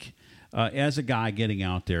peak as a guy getting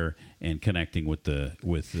out there and connecting with the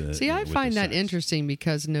See, I find that sex. interesting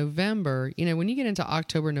because November, when you get into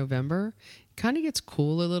October, November, it kind of gets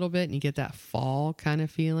cool a little bit and you get that fall kind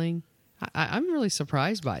of feeling. I'm really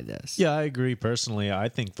surprised by this. Yeah, I agree personally. I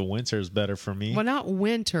think the winter is better for me. Well, not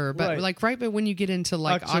winter, but but when you get into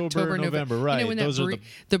like October, November, right? When Those are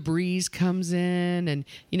the breeze comes in, and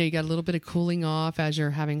you got a little bit of cooling off as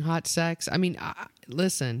you're having hot sex. I mean,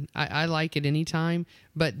 listen, I like it anytime,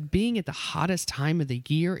 but being at the hottest time of the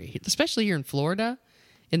year, especially here in Florida,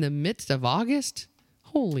 in the midst of August,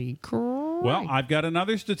 holy crap! Well, I've got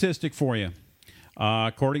another statistic for you.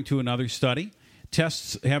 According to another study,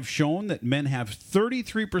 tests have shown that men have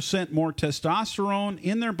 33% more testosterone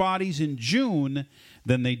in their bodies in June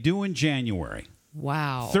than they do in January.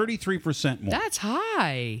 Wow. 33% more. That's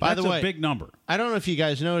high. By That's the way, a big number. I don't know if you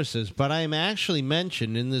guys noticed this, but I am actually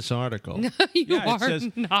mentioned in this article. No, you are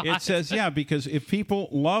not. It says, because if people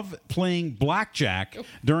love playing blackjack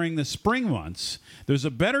during the spring months, there's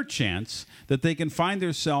a better chance that they can find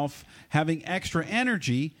themselves having extra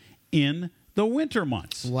energy in the winter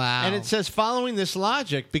months. Wow. And it says, following this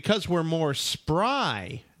logic, because we're more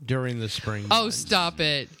spry during the spring months. Oh, stop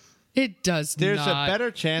it. It does There's not. a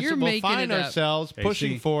better chance You're that we'll making find it up. ourselves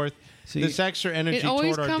pushing forth this extra energy It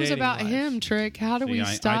always toward our comes dating about lives. him, Trick. How do we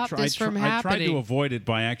stop this from I happening? tried to avoid it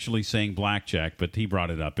by actually saying blackjack, but he brought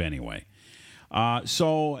it up anyway.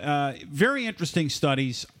 Very interesting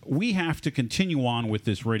studies. We have to continue on with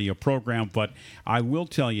this radio program, but I will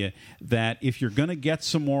tell you that if you're going to get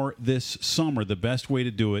some more this summer, the best way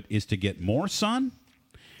to do it is to get more sun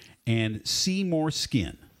and see more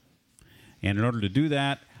skin. And in order to do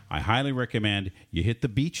that, I highly recommend you hit the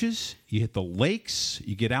beaches, you hit the lakes,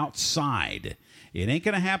 you get outside. It ain't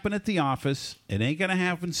going to happen at the office. It ain't going to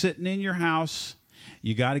happen sitting in your house.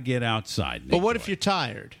 You got to get outside. But what if you're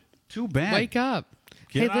tired? Too bad. Wake up.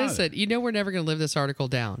 Get out Hey, of listen, we're never going to live this article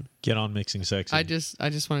down. Get on Mixing Sexy. I just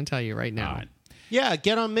want to tell you right now. Yeah,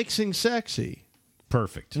 get on Mixing Sexy.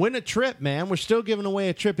 Perfect. Win a trip, man. We're still giving away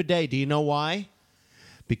a trip a day. Do you know why?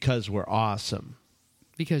 Because we're awesome.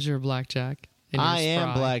 Because you're blackjack. And you're I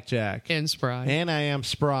am spry. blackjack. And spry. And I am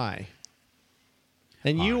spry.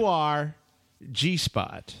 And you are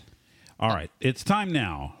G-Spot. All right. It's time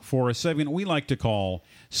now for a segment we like to call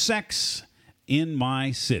Sex in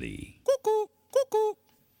My City. Cuckoo, cuckoo.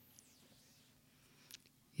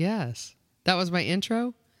 Yes. That was my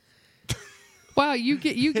intro? Wow, you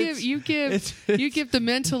give the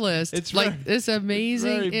Mentalist this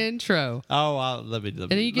amazing intro. Oh, let me. And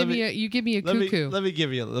then you give me a cuckoo. Let me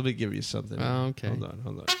give you something. Oh, okay. Hold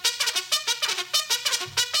on.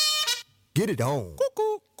 Get it on.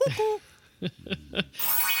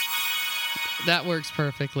 That works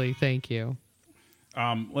perfectly. Thank you.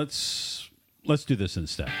 Let's do this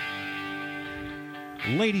instead.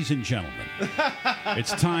 Ladies and gentlemen,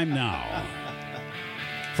 it's time now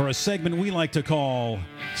for a segment we like to call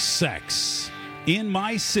Sex in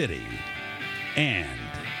My City. And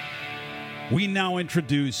we now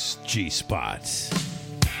introduce G-Spot.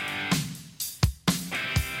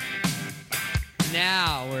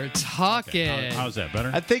 Now we're talking. How's that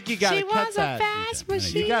better? I think you got to She cut was that. a fast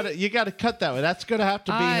machine. You got to cut that one. That's going to have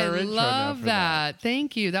to be I her intro. now love for that.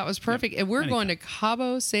 Thank you. That was perfect. And we're Anytime. going to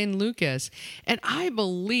Cabo San Lucas. And I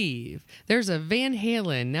believe there's a Van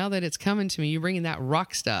Halen. Now that it's coming to me, you're bringing that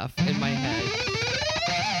rock stuff in my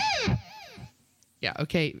head. Yeah,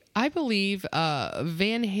 okay. I believe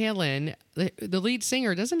Van Halen, the lead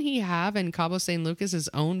singer, doesn't he have in Cabo San Lucas his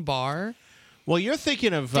own bar? Well, you're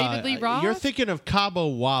thinking of David Lee Roth? You're thinking of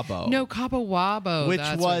Cabo Wabo. No, Cabo Wabo. which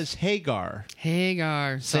that's was Hagar.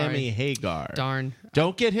 Hagar. Sorry. Sammy Hagar. Darn.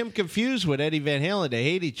 Don't get him confused with Eddie Van Halen. They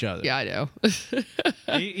hate each other. Yeah, I know.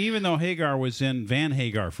 Even though Hagar was in Van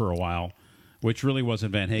Hagar for a while, which really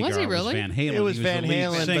wasn't Van Hagar. Was he It really? was Van Halen. It was He Van the lead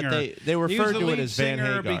Halen, singer. but they referred He was the to it lead as Van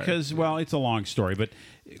singer Hagar. because, well, it's a long story, but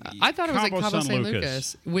I thought it was at Cabo San San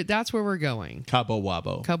Lucas. That's where we're going. Cabo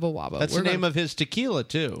Wabo. Cabo Wabo. That's We're the name going- of his tequila,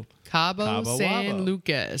 too. Cabo San Wabo.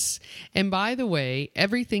 Lucas. And by the way,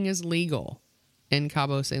 everything is legal in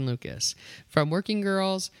Cabo San Lucas. From working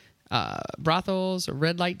girls, brothels,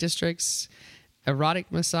 red light districts, erotic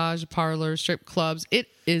massage parlors, strip clubs. It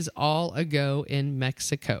is all a go in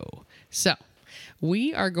Mexico. So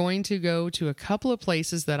we are going to go to a couple of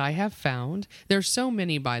places that I have found. There's so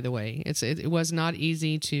many, by the way. It was not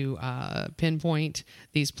easy to pinpoint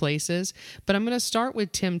these places, but I'm going to start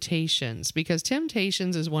with Temptations, because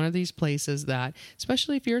Temptations is one of these places that,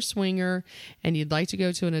 especially if you're a swinger and you'd like to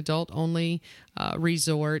go to an adult-only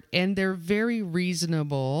resort, and they're very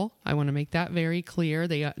reasonable. I want to make that very clear.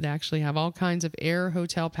 They actually have all kinds of air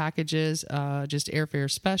hotel packages, just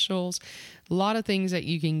airfare specials, a lot of things that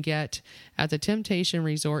you can get at the Temptation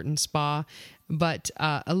Resort and Spa. But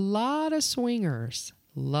a lot of swingers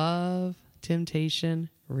love Temptation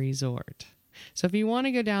Resort. So if you want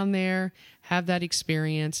to go down there, have that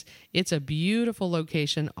experience, it's a beautiful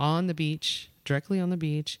location on the beach, directly on the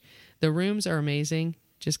beach. The rooms are amazing.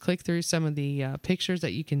 Just click through some of the pictures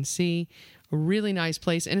that you can see. A really nice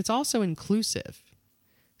place. And it's also inclusive.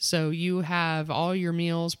 So you have all your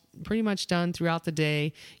meals pretty much done throughout the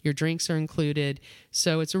day. Your drinks are included.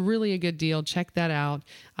 So it's really a good deal. Check that out.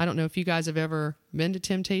 I don't know if you guys have ever been to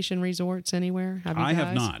Temptation Resorts anywhere. Have you guys? I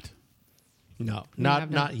have not. No, You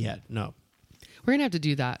have not yet. No. We're going to have to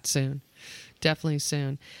do that soon. Definitely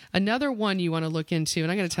soon. Another one you want to look into,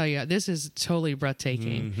 and I got to tell you, this is totally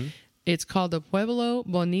breathtaking. Mm-hmm. It's called the Pueblo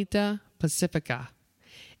Bonita Pacifica,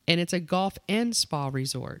 and it's a golf and spa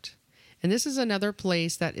resort. And this is another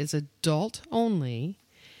place that is adult only.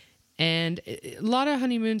 And a lot of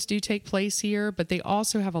honeymoons do take place here, but they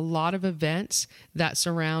also have a lot of events that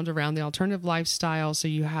surround around the alternative lifestyle. So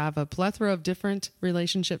you have a plethora of different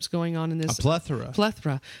relationships going on in this. A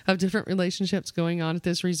plethora of different relationships going on at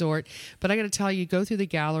this resort. But I got to tell you, go through the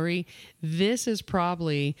gallery. This is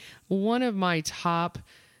probably one of my top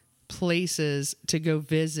places to go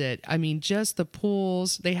visit. I mean, just the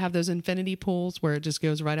pools. They have those infinity pools where it just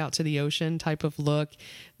goes right out to the ocean type of look.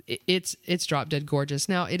 It's drop dead gorgeous.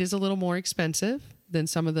 Now, it is a little more expensive than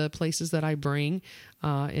some of the places that I bring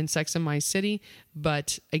in Sex and My City.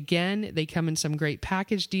 But again, they come in some great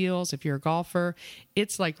package deals. If you're a golfer,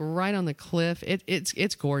 it's like right on the cliff.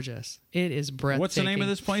 It's gorgeous. It is breathtaking. What's the name of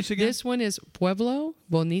this place again? This one is Pueblo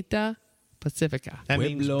Bonita Pacifica. That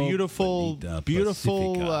means Pueblo beautiful, Bonita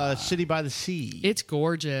beautiful Pacifica. city by the sea. It's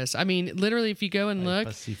gorgeous. I mean, literally, if you go and look,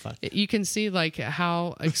 Pacifica. you can see like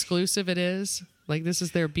how exclusive it is. Like this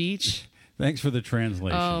is their beach. Thanks for the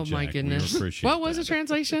translation. Oh my Jack. goodness! We appreciate What was the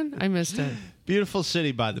translation? I missed it. Beautiful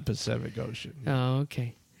city by the Pacific Ocean. Oh,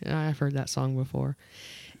 okay. I've heard that song before.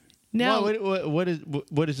 Now, Well, what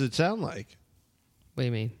does it sound like? what do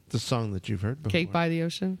you mean? The song that you've heard before. Cake by the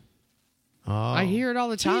Ocean? Oh. I hear it all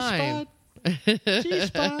the time.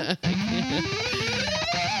 G-spot.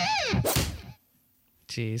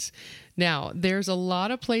 Jeez. Now, there's a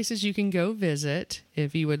lot of places you can go visit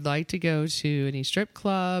if you would like to go to any strip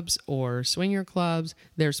clubs or swinger clubs.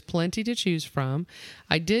 There's plenty to choose from.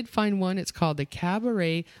 I did find one. It's called the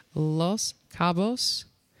Cabaret Los Cabos,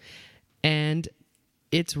 and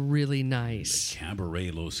it's really nice.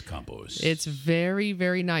 Cabaret Los Cabos. It's very,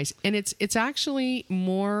 very nice. And it's actually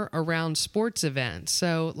more around sports events.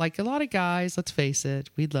 So like a lot of guys, let's face it,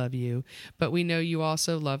 we love you, but we know you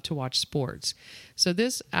also love to watch sports. So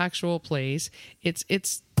this actual place, it's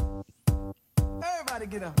Everybody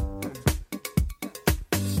get up.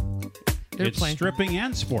 It's playing. stripping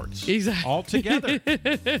and sports. Exactly. All together.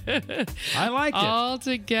 I like it. all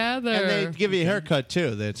together. And they give you a haircut,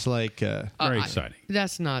 too. That's like... Very exciting.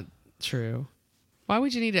 That's not true. Why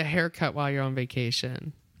would you need a haircut while you're on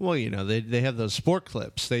vacation? Well, they have those sport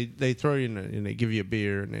clips. They throw you in and they give you a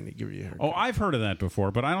beer and then they give you a haircut. Oh, I've heard of that before,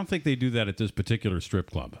 but I don't think they do that at this particular strip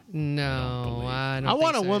club. No, I don't I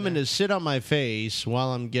want a think so woman either. to sit on my face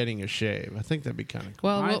while I'm getting a shave. I think that'd be kind of cool.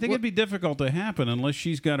 Well, I think it'd be difficult to happen unless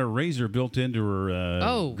she's got a razor built into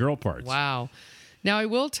her girl parts. Wow. Now, I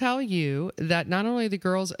will tell you that not only are the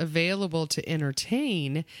girls available to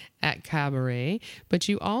entertain at Cabaret, but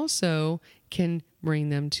you also can bring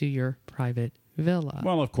them to your private villa.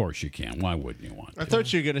 Well, of course you can. Why wouldn't you want to? I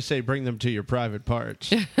thought you were going to say bring them to your private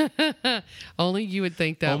parts. Only you would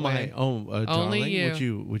think that way. Darling, Only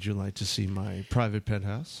you. Would you like to see my private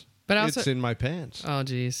penthouse? But also, it's in my pants. Oh,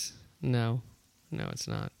 geez. No, it's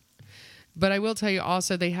not. But I will tell you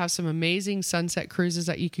also, they have some amazing sunset cruises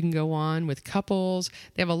that you can go on with couples.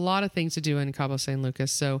 They have a lot of things to do in Cabo San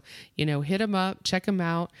Lucas. So, hit them up, check them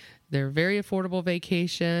out. They're a very affordable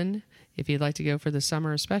vacation if you'd like to go for the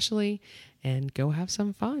summer especially, and go have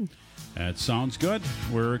some fun. That sounds good.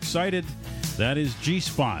 We're excited. That is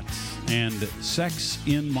G-Spot and Sex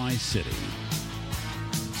in My City.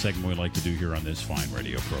 Segment we like to do here on this fine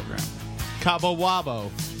radio program. Cabo Wabo.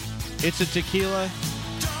 It's a tequila.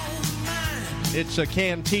 It's a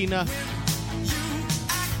cantina.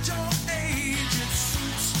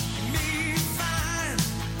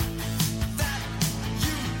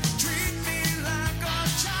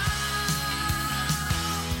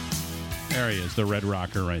 There he is, the Red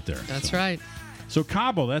Rocker right there. That's right. So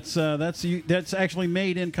Cabo, that's actually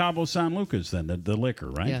made in Cabo San Lucas then, the liquor,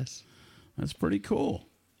 right? Yes. That's pretty cool.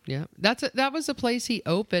 Yeah, that was a place he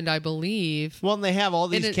opened, I believe. Well, and they have all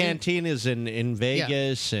these cantinas in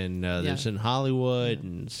Vegas, and there's in Hollywood,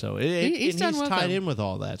 and so he's done with tied them. in with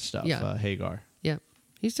all that stuff. Yeah. Hagar. Yeah,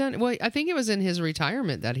 he's done. Well, I think it was in his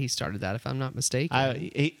retirement that he started that, if I'm not mistaken.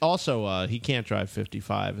 He also he can't drive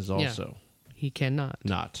 55. Is also he cannot.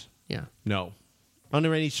 Not. Yeah. No.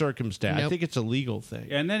 Under any circumstance. I Nope. think it's a legal thing.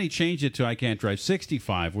 And then he changed it to I can't drive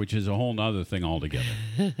 65, which is a whole other thing altogether.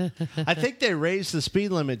 I think they raised the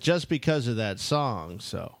speed limit just because of that song.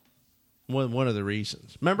 So, one of the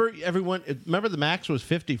reasons. Remember the max was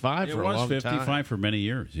 55 It for a long was time. 55 for many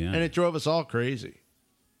years, yeah. And it drove us all crazy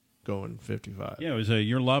going 55. Yeah, it was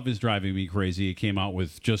Your Love Is Driving Me Crazy. It came out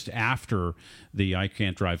with just after the I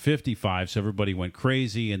Can't Drive 55, so everybody went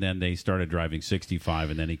crazy, and then they started driving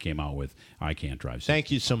 65, and then he came out with I Can't Drive 65.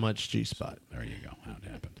 Thank you so much, G-Spot. There you go. How it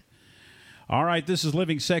happened. All right, this is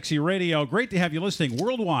Living Sexy Radio. Great to have you listening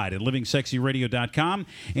worldwide at livingsexyradio.com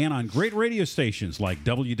and on great radio stations like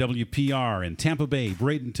WWPR in Tampa Bay,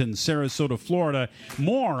 Bradenton, Sarasota, Florida.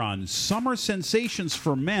 More on Summer Sensations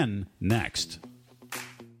for Men next.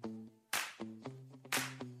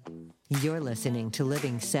 You're listening to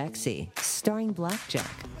Living Sexy, starring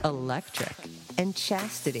Blackjack, Electric, and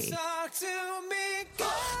Chastity.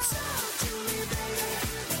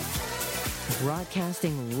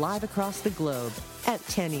 Broadcasting live across the globe at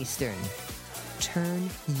 10 Eastern. Turn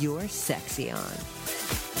your sexy on.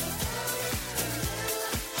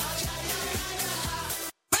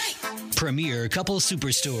 Premier Couple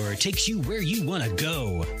Superstore takes you where you want to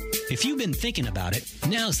go. If you've been thinking about it,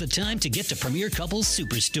 now's the time to get to Premier Couples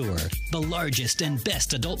Superstore, the largest and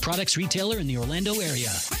best adult products retailer in the Orlando area.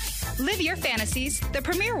 Live your fantasies the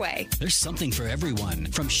Premier way. There's something for everyone,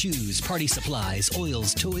 from shoes, party supplies,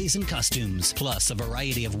 oils, toys, and costumes, plus a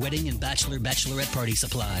variety of wedding and bachelorette party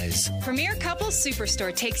supplies. Premier Couples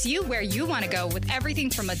Superstore takes you where you want to go with everything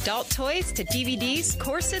from adult toys to DVDs,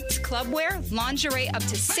 corsets, clubwear, lingerie up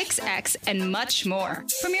to 6X, and much more.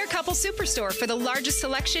 Premier Couples Superstore for the largest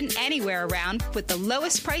selection anywhere around with the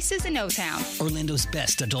lowest prices in O-Town. Orlando's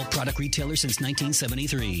best adult product retailer since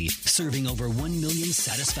 1973, serving over 1 million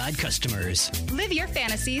satisfied customers. Live your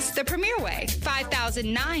fantasies the Premier way.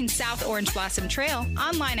 5009 South Orange Blossom Trail.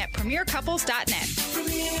 Online at premiercouples.net.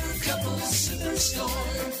 Premier Couples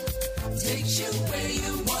Superstore takes you where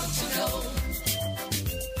you want to go.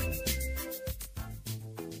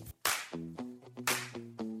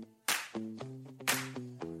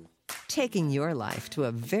 Taking your life to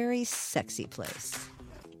a very sexy place.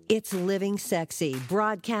 It's Living Sexy,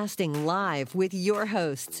 broadcasting live with your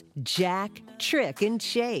hosts, Jack, Trick, and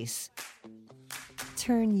Chase.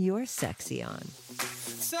 Turn your sexy on.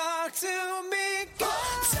 Talk to me,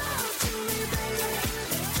 talk to me, baby.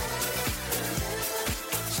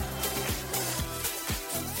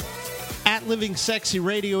 At Living Sexy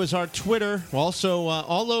Radio is our Twitter. Also,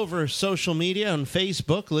 all over social media on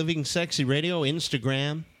Facebook, Living Sexy Radio,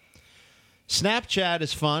 Instagram. Snapchat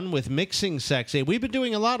is fun with Mixing Sexy. We've been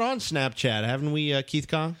doing a lot on Snapchat, haven't we, Keith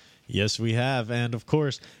Kong? Yes, we have. And, of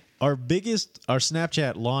course, our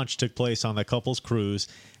Snapchat launch took place on the couples cruise.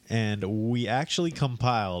 and we actually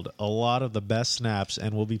compiled a lot of the best snaps,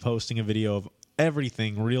 and we'll be posting a video of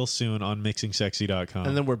everything real soon on mixingsexy.com.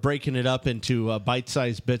 And then we're breaking it up into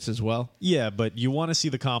bite-sized bits as well. Yeah, but you want to see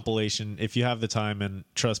the compilation if you have the time, and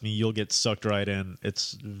trust me, you'll get sucked right in.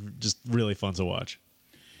 It's just really fun to watch.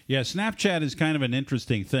 Yeah, Snapchat is kind of an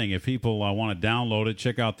interesting thing. If people want to download it,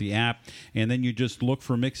 check out the app, and then you just look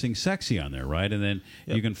for Mixing Sexy on there, right? And then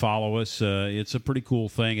you can follow us. It's a pretty cool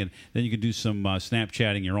thing, and then you can do some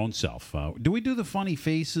Snapchatting your own self. Do we do the funny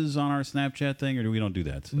faces on our Snapchat thing, or do we don't do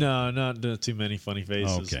that? No, not too many funny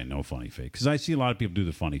faces. Okay, no funny face. Because I see a lot of people do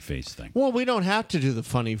the funny face thing. Well, we don't have to do the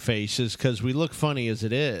funny faces because we look funny as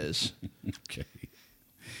it is. Okay.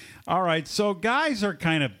 All right, so guys are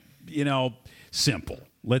kind of, simple.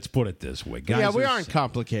 Let's put it this way. Guys we aren't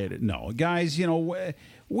complicated. No, guys,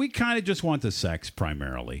 we kind of just want the sex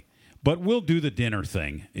primarily. But we'll do the dinner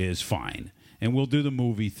thing is fine. And we'll do the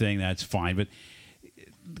movie thing, that's fine. But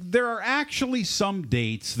there are actually some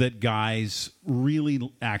dates that guys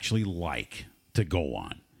really actually like to go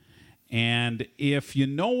on. And if you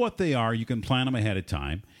know what they are, you can plan them ahead of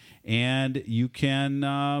time. And you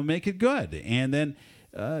can make it good. And then...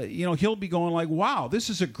 he'll be going like, wow, this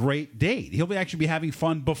is a great date. He'll actually be having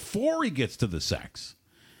fun before he gets to the sex,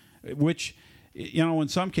 which, in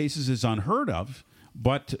some cases is unheard of.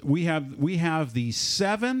 But we have the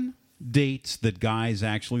 7 dates that guys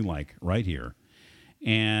actually like right here.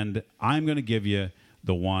 And I'm going to give you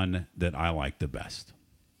the one that I like the best.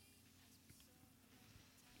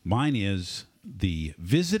 Mine is the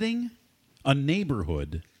visiting a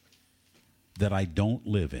neighborhood that I don't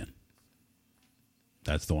live in.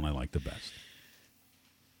 That's the one I like the best.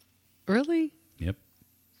 Really? Yep.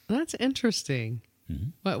 That's interesting.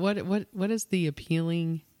 Mm-hmm. What is the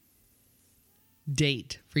appealing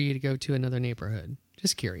date for you to go to another neighborhood?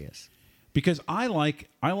 Just curious. Because I like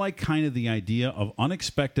kind of the idea of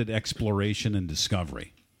unexpected exploration and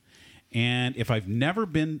discovery. And if I've never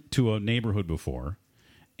been to a neighborhood before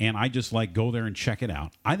and I just go there and check it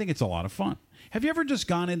out, I think it's a lot of fun. Have you ever just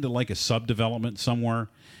gone into a subdevelopment somewhere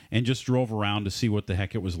and just drove around to see what the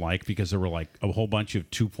heck it was like because there were a whole bunch of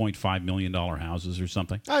 $2.5 million houses or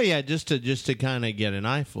something? Oh yeah, just to kind of get an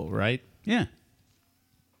eyeful, right? Yeah.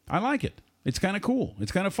 I like it. It's kind of cool.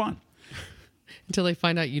 It's kind of fun. Until they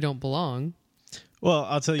find out you don't belong. Well,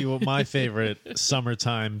 I'll tell you what my favorite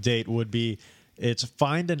summertime date would be. It's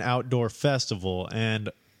find an outdoor festival, and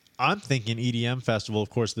I'm thinking EDM festival. Of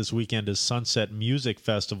course, this weekend is Sunset Music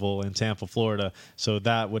Festival in Tampa, Florida, so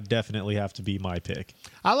that would definitely have to be my pick.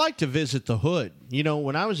 I like to visit the hood.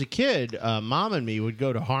 When I was a kid, Mom and me would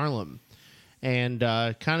go to Harlem and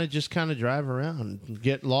kind of drive around and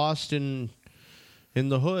get lost in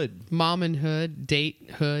the hood. Mom and hood,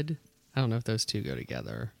 date hood. I don't know if those two go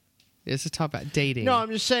together. It's a talk about dating. No, I'm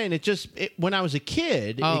just saying when I was a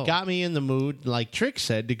kid, it got me in the mood, like Trick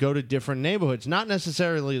said, to go to different neighborhoods. Not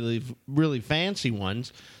necessarily the really fancy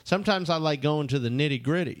ones. Sometimes I like going to the nitty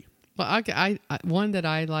gritty. Well, I one that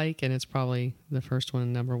I like, and it's probably the first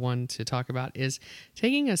one, number one to talk about, is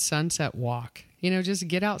taking a sunset walk. Just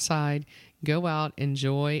get outside, go out,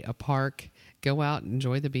 enjoy a park, go out,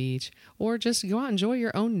 enjoy the beach, or just go out and enjoy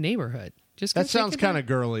your own neighborhood. That sounds kind of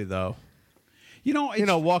girly, though.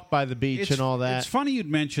 Walk by the beach and all that. It's funny you'd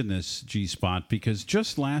mention this, G-Spot, because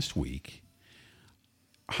just last week,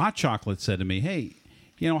 Hot Chocolate said to me, hey,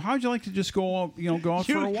 how'd you like to just go out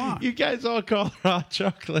for a walk? You guys all call her Hot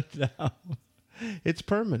Chocolate now. It's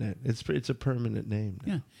permanent. It's a permanent name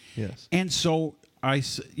now. Yeah. Yes. And so I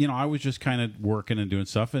was just kind of working and doing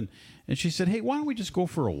stuff, and she said, hey, why don't we just go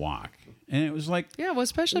for a walk? And it was like... Yeah, well,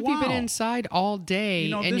 especially if you've been inside all day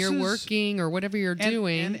and you're working or whatever you're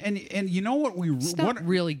doing. And you know what we... It's not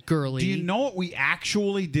really girly. Do you know what we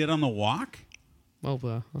actually did on the walk?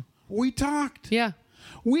 Oh, we talked. Yeah.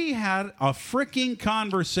 We had a freaking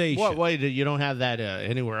conversation. What? Wait, you don't have that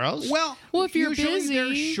anywhere else? Well, if you're usually busy,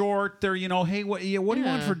 they're short. They're hey, what do you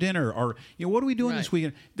want for dinner? Or what are we doing this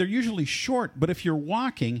weekend? They're usually short. But if you're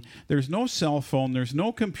walking, there's no cell phone, there's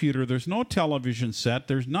no computer, there's no television set,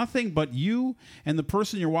 there's nothing but you and the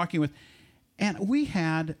person you're walking with. And we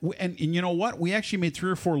had, and you know what? We actually made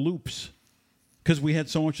 3 or 4 loops because we had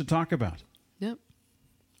so much to talk about. Yep,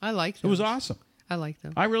 I like those. It was awesome. I like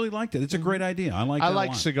them. I really liked it. It's a great idea. I like it a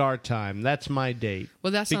lot. cigar time. That's my date.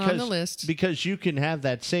 Well, that's not on the list. Because you can have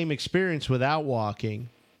that same experience without walking,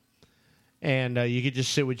 and you could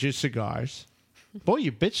just sit with your cigars. Boy,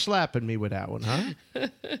 you bitch slapping me with that one, huh?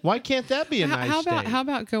 Why can't that be a nice day? How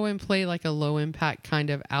about go and play like a low impact kind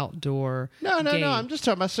of outdoor No. game? I'm just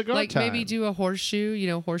talking about cigar like time. maybe do a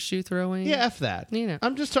horseshoe, horseshoe throwing. Yeah, F that.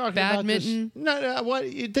 I'm just talking badminton. about this. No, what?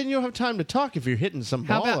 Then you don't have time to talk if you're hitting some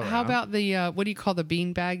ball around. How about the what do you call the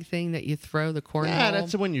beanbag thing that you throw the cornhole? Yeah,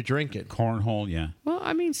 that's when you drink it. Cornhole, yeah. Well,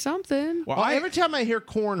 I mean something. Well, every time I hear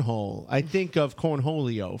cornhole, I think of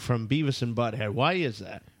Cornholio from Beavis and Butthead. Why is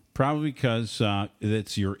that? Probably because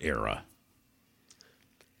it's your era.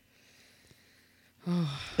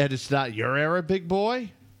 That it's not your era, big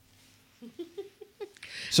boy?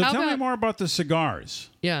 So How tell me about- more about the cigars.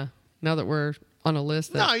 Yeah. Now that we're on a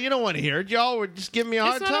list. That No, you don't want to hear it. Y'all were just giving me a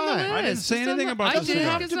hard It's not on the time. I didn't list. say It's on anything the- about I the did.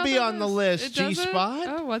 cigar. have It's to on be the on the list, It doesn't? G-Spot.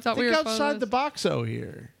 Oh, I thought we Think were outside the boxo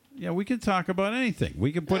here. Yeah, we can talk about anything.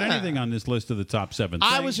 We can put Yeah. anything on this list of the top 7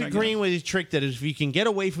 I things, was guess. agreeing with his trick that if you can get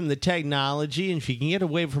away from the technology and if you can get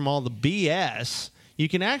away from all the BS, you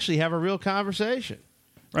can actually have a real conversation.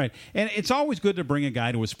 Right, and it's always good to bring a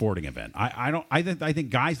guy to a sporting event. I think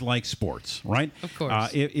guys like sports, right? Of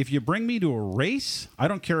course. If you bring me to a race, I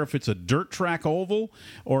don't care if it's a dirt track oval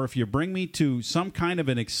or if you bring me to some kind of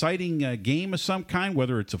an exciting game of some kind,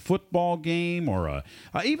 whether it's a football game or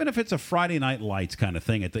even if it's a Friday Night Lights kind of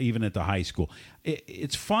thing, even at the high school.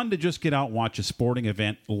 It's fun to just get out and watch a sporting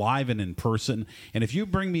event live and in person. And if you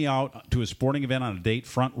bring me out to a sporting event on a date,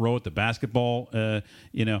 front row at the basketball,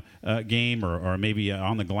 game, or maybe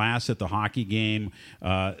on the glass at the hockey game,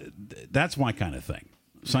 that's my kind of thing.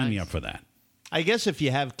 Sign me up for that. I guess if you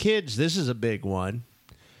have kids, this is a big one.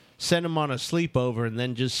 Send them on a sleepover and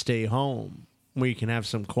then just stay home where you can have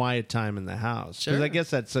some quiet time in the house. Because Sure. I guess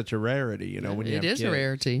that's such a rarity, when you have It is kids. a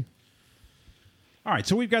rarity. All right,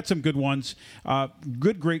 so we've got some good ones.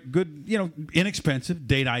 Good, inexpensive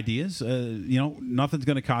date ideas. Nothing's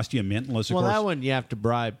going to cost you a mint unless, of Well, course. that one you have to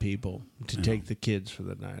bribe people to take the kids for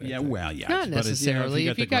the night. I Yeah, think. well, yeah. Not but it's, necessarily.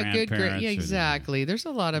 if If you you got good, grandparents yeah, or- exactly. There's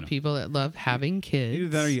a lot of people that love having kids. Either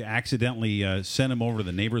that or you accidentally send them over to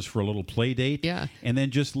the neighbors for a little play date. Yeah. And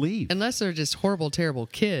then just leave. Unless they're just horrible, terrible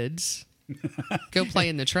kids. Go play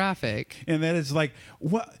in the traffic. And then it's like,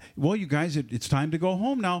 what? Well, you guys, it's time to go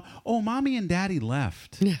home now. Oh, mommy and daddy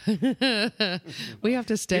left. We have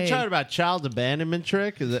to stay. You're talking about child abandonment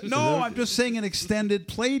trick? No, I'm just saying an extended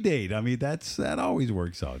play date. I mean, that always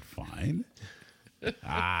works out fine.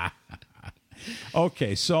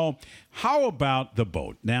 Okay, so how about the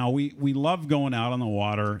boat? Now, we love going out on the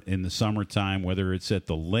water in the summertime, whether it's at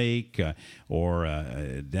the lake or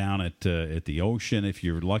down at the ocean, if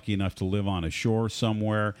you're lucky enough to live on a shore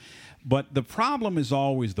somewhere. But the problem is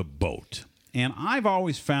always the boat. And I've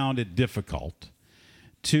always found it difficult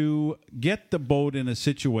to get the boat in a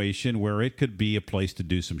situation where it could be a place to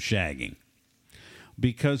do some shagging.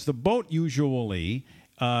 Because the boat usually,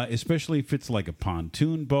 especially if it's like a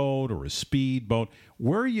pontoon boat or a speed boat,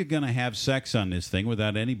 where are you going to have sex on this thing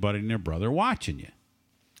without anybody and their brother watching you?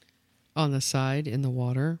 On the side in the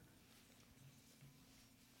water.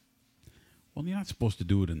 Well, you're not supposed to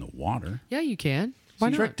do it in the water. Yeah, you can. Why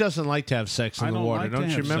See, not? Trick doesn't like to have sex in I the don't water. like to Don't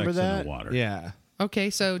you have remember sex in that? the water. Yeah. Okay,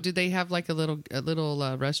 so do they have like a little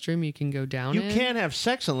restroom you can go down You in? can't have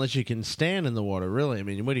sex unless you can stand in the water, really. I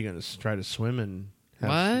mean, what are you going to try to swim and have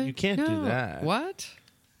What? You can't do No. that. What?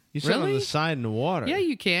 You sit on Really? the side in the water. Yeah,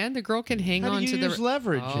 you can. The girl can hang How do on you to use the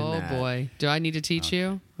leverage in Oh that? boy. Do I need to teach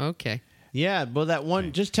you? Okay. Yeah, well, that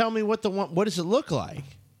one, just tell me what does it look like?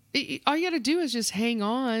 All you got to do is just hang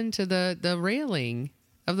on to the railing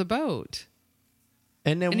of the boat.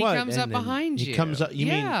 And then And what? he comes up then behind He you. comes up. You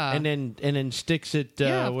Yeah. mean, and then sticks it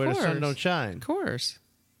Yeah, of where the sun course. don't shine. Of course.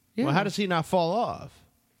 Well, how does he not fall off?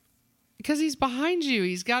 Because he's behind you.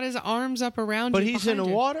 He's got his arms up around But you. he's in the behind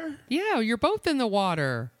you. water? Yeah, you're both in the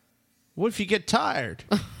water. What if you get tired?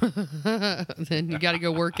 Then you got to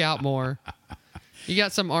go work out more. You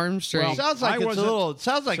got some arm strength. sounds like it's a little.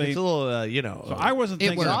 Sounds like it's a little. So I wasn't It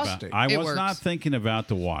thinking about. works. I It was works. not thinking about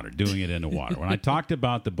the water, doing it in the water. When I talked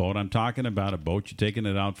about the boat, I'm talking about a boat. You're taking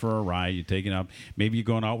it out for a ride. You're taking it out. Maybe you're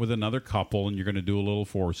going out with another couple, and you're going to do a little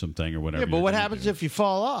foursome thing or whatever. Yeah, but you're what gonna happens do. if you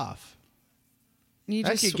fall off? You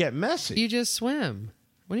That just could get messy. You just swim.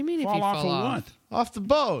 What do you mean Fall if you off fall of off? what? Off the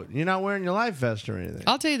boat. You're not wearing your life vest or anything.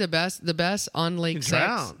 I'll tell you the best on lake You sex.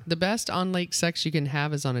 drown. The best on lake sex you can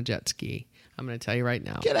have is on a jet ski. I'm going to tell you right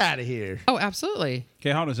now. Get out of here. Oh, absolutely.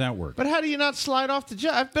 Okay, how does that work? But how do you not slide off the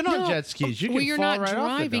jet? I've been on No, jet skis. You can well, you're fall not right off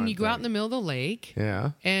the driving. darn You go out in thing. the middle of the lake,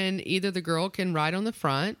 Yeah. and either the girl can ride on the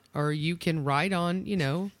front, or you can ride on,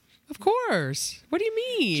 Of course. What do you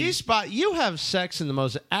mean? G-Spot, you have sex in the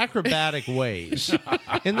most acrobatic ways,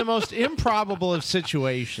 in the most improbable of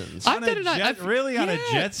situations. I've done it on a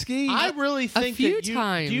jet ski? I really think few that you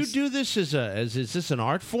times. do you do this as is this an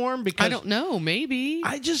art form? Because I don't know. Maybe.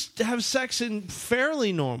 I just have sex in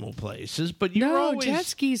fairly normal places, but you're No, always jet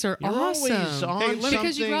skis are you're awesome. always on Hey,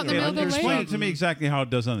 because you go out in the middle of the Explain lake. it to me exactly how it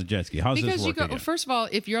does on the jet ski. How's Because this you work go. again? First of all,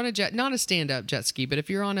 if you're on a jet, not a stand-up jet ski, but if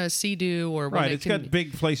you're on a Sea-Doo or one Right, that it's can, got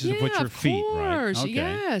big places to put your feet, right? Of course, Okay.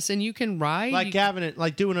 yes, and you can ride. like having it,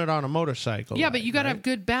 like doing it on a motorcycle. Yeah, ride, but you got to right? have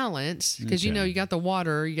good balance because you Okay. know you got the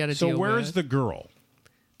water you got to So deal where's with. the girl?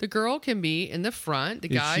 The girl can be in the front. The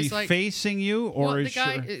Is guy's she like facing you, or well, is the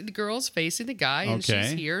guy, she? the girl's facing the guy, and she's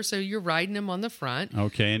Okay. here, so you're riding him on the front.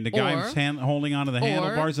 Okay, and the guy's holding onto the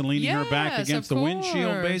handlebars and leaning her back Yes, against of the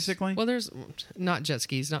windshield, course. basically. Well, there's not jet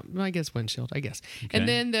skis, not I guess windshield, I guess. Okay. And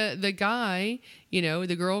then the guy,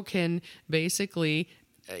 the girl can basically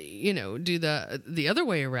do the other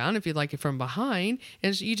way around if you like it from behind,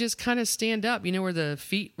 and you just kind of stand up. You know where the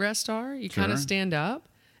feet rest are? You kind of Sure. stand up,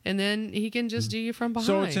 and then he can just do you from behind.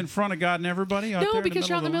 So it's in front of God and everybody out No, there? because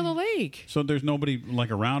you're out in the middle of the lake. So there's nobody like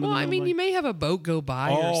around. Well, in the I middle mean, of you the lake? may have a boat go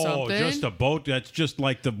by or something. Just a boat. That's just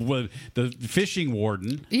like the fishing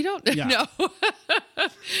warden. You don't Yeah. know.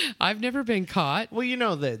 I've never been caught. Well, you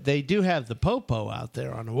know that they do have the popo out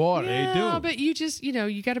there on the water. Yeah, but you just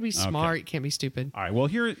you got to be smart. You can't be stupid. All right. Well,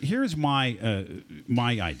 here's my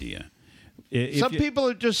my idea. If Some you- people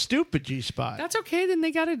are just stupid, G-Spot. That's okay. Then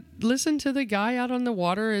they got to listen to the guy out on the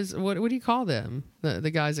water. Is what do you call them?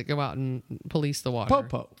 The guys that go out and police the water.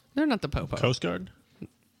 Popo. They're not the popo. Coast Guard?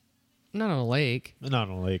 Not on a lake. Not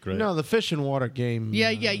on a lake, right? No, the fish and water game.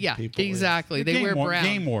 Yeah. people, Exactly. The They game wear brown.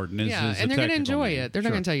 game warden is yeah, is the and they're going to technical enjoy name. it. They're not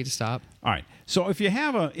Sure. going to tell you to stop. All right. So if you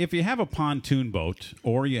have a pontoon boat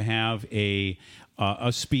or you have a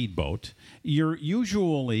speedboat, you're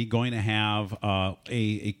usually going to have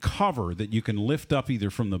a cover that you can lift up either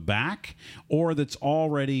from the back or that's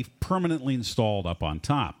already permanently installed up on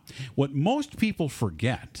top. What most people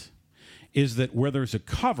forget is that where there's a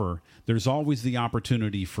cover, there's always the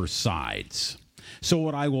opportunity for sides. So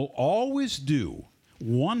what I will always do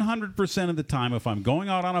 100% of the time if I'm going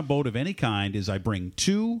out on a boat of any kind is I bring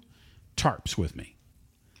 2 tarps with me.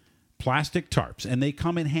 Plastic tarps, and they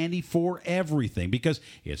come in handy for everything because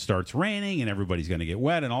it starts raining and everybody's going to get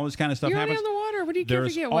wet and all this kind of stuff You're already happens. on the water. What do you care if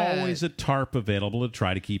There's you get wet? always a tarp available to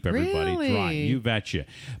try to keep everybody dry. Really? You betcha.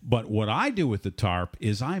 But what I do with the tarp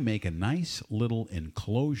is I make a nice little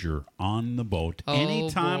enclosure on the boat Oh,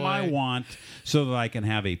 anytime I boy. want so that I can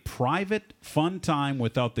have a private, fun time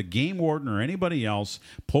without the game warden or anybody else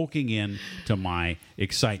poking in to my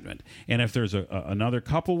excitement. And if there's another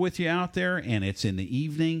couple with you out there and it's in the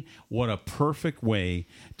evening, what a perfect way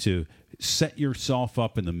to set yourself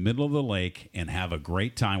up in the middle of the lake and have a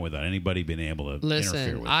great time without anybody being able to interfere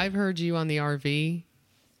Listen, with I've heard you on the RV.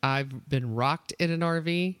 I've been rocked in an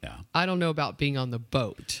RV. Yeah. I don't know about being on the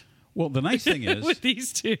boat. Well, the nice thing is with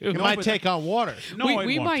these two, It might take on water. No,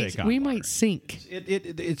 we it won't might take on we water. might sink.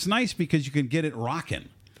 It's nice because you can get it rocking.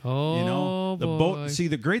 Oh, You know, the boy. boat. See,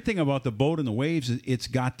 the great thing about the boat and the waves is it's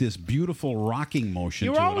got this beautiful rocking motion.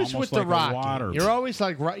 You're to always it, with almost the like a rocking. water. You're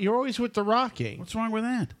always with the rocking. What's wrong with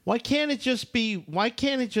that? Why can't it just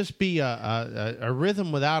be a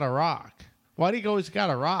rhythm without a rock? Why do you always got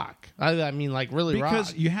to rock? I mean, like really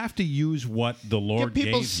Because rock. you have to use what the Lord Get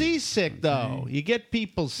people gave you. seasick though. You get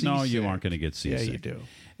people seasick. No, you aren't going to get seasick. Yeah, you do.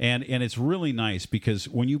 And it's really nice because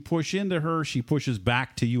when you push into her, she pushes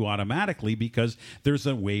back to you automatically because there's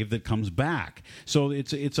a wave that comes back. So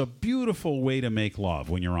it's a beautiful way to make love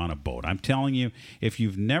when you're on a boat. I'm telling you, if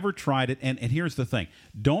you've never tried it, and here's the thing,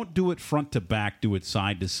 don't do it front to back, do it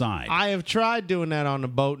side to side. I have tried doing that on the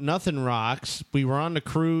boat. Nothing rocks. We were on the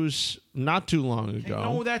cruise not too long ago.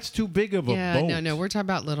 No, that's too big of a boat. No. We're talking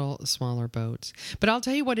about little, smaller boats. But I'll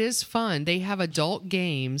tell you what is fun. They have adult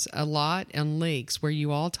games a lot on lakes where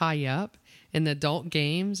you all tie up in the adult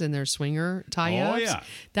games and their swinger tie-ups. Oh, yeah.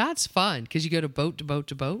 That's fun because you go to boat to boat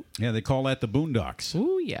to boat. Yeah, they call that the boondocks.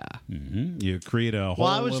 Oh, yeah. Mm-hmm. You create a whole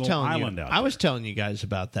Well, little island out there. I was telling you guys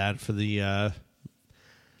about that for the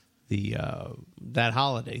that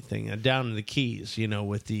holiday thing down in the Keys,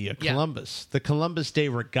 with the Columbus, the Columbus Day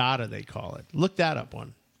Regatta, they call it. Look that up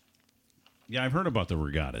one. Yeah, I've heard about the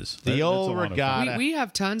regattas. The old regatta. We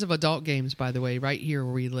have tons of adult games, by the way, right here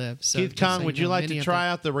where we live. So Keith just so Kong, would you know, like many to of try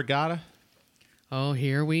them- out the regatta? Oh,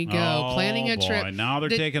 here we go. Oh, Planning a boy. trip. Now they're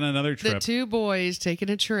taking another The trip. two boys taking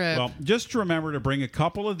a trip. Well, just remember to bring a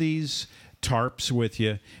couple of these tarps with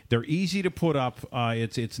you. They're easy to put up.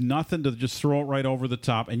 It's nothing to just throw it right over the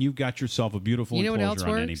top, and you've got yourself a beautiful you know what else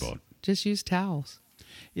enclosure on any works? boat. Just use towels.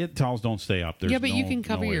 towels don't stay up. There's yeah, but you can no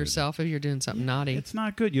cover way to do it. yourself if you're doing something naughty. It's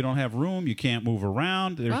not good. You don't have room. You can't move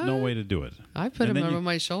around. There's no way to do it. I put And them then over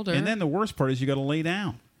my shoulder. And then the worst part is you got to lay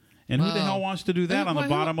down. And who the hell wants to do that on the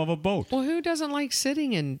bottom of a boat? Well, who doesn't like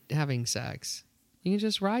sitting and having sex? You can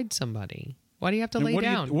just ride somebody. Why do you have to lay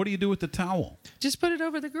down? What do you do with the towel? Just put it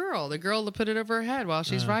over the girl. The girl will put it over her head while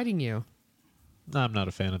she's riding you. I'm not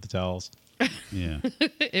a fan of the towels. Yeah.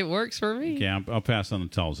 It works for me. Okay, I'll pass on the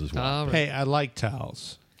towels as well. Hey, I like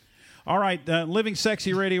towels. All right, Living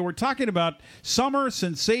Sexy Radio. We're talking about summer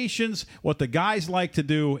sensations, what the guys like to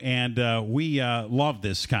do, and we love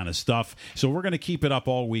this kind of stuff. So we're going to keep it up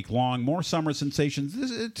all week long. More summer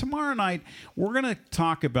sensations. Tomorrow night, we're going to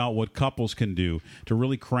talk about what couples can do to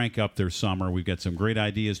really crank up their summer. We've got some great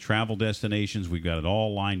ideas, travel destinations. We've got it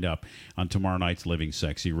all lined up on tomorrow night's Living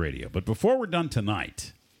Sexy Radio. But before we're done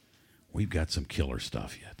tonight, we've got some killer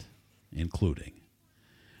stuff yet, including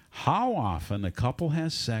how often a couple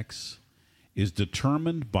has sex is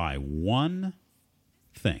determined by one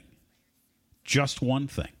thing. Just one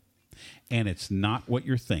thing. And it's not what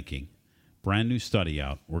you're thinking. Brand new study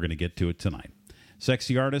out. We're going to get to it tonight.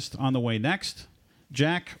 Sexy Artist on the way next.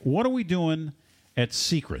 Jack, what are we doing at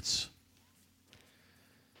Secrets?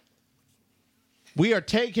 We are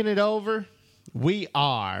taking it over. We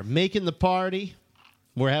are making the party.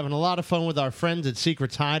 We're having a lot of fun with our friends at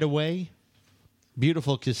Secrets Hideaway.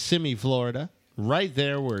 Beautiful Kissimmee, Florida. Right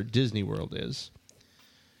there where Disney World is.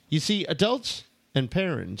 You see, adults and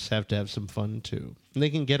parents have to have some fun, too. They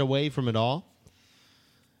can get away from it all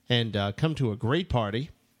and come to a great party.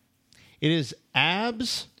 It is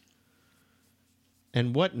Abs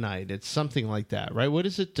and what night? It's something like that, right? What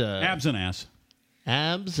is it? Abs and Ass.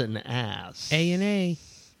 Abs and Ass. A&A.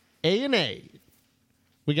 A&A.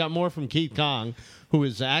 We got more from Keith Kong, who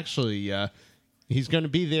is actually he's going to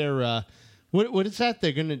be there. What is that?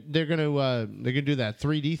 They're gonna do that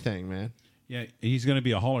 3D thing, man. Yeah, he's going to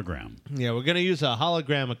be a hologram. Yeah, we're going to use a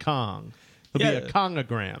hologram of Kong. It'll be a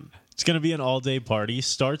Kongogram. It's going to be an all-day party.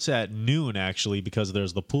 Starts at noon, actually, because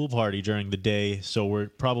there's the pool party during the day. So we're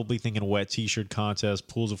probably thinking wet T-shirt contest,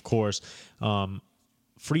 pools, of course.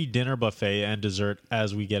 Free dinner buffet and dessert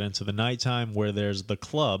as we get into the nighttime, where there's the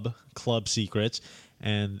club secrets.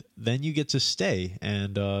 And then you get to stay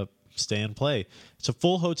and play. It's a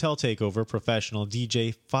full hotel takeover, professional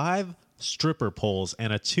DJ, 5 stripper poles,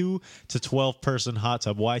 and a 2 to 12 person hot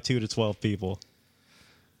tub. Why 2 to 12 people?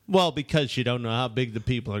 Well, because you don't know how big the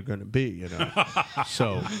people are going to be, you know.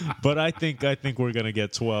 So, but I think we're going to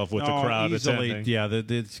get 12 with the crowd easily, attending. Yeah,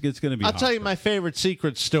 it's going to be. I'll tell you my favorite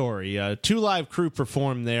secret story. 2 Live Crew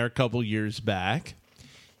performed there a couple years back.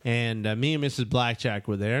 And me and Mrs. Blackjack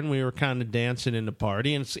were there, and we were kind of dancing in the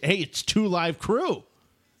party. And it's 2 Live Crew.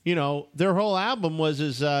 You know, their whole album was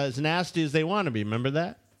as nasty as they want to be. Remember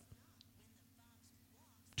that?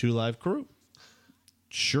 2 Live Crew.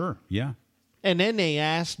 Sure, yeah. And then they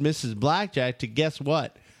asked Mrs. Blackjack to, guess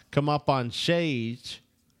what? Come up on stage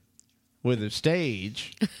with a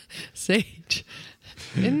stage. Sage.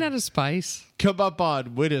 Isn't that a spice? Come up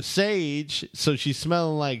on with a sage, so she's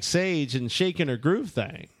smelling like sage and shaking her groove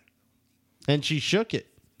thing. And she shook it.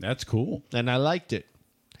 That's cool. And I liked it.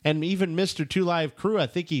 And even Mr. 2 Live Crew, I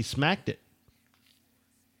think he smacked it.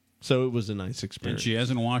 So it was a nice experience. And she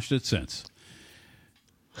hasn't washed it since.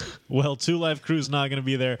 Well, 2 Live Crew's not going to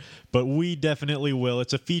be there, but we definitely will.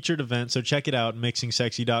 It's a featured event, so check it out,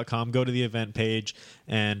 mixingsexy.com. Go to the event page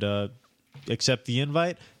and accept the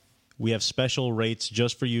invite. We have special rates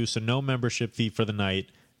just for you, so no membership fee for the night.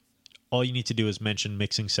 All you need to do is mention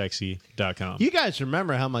mixingsexy.com. You guys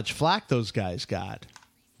remember how much flack those guys got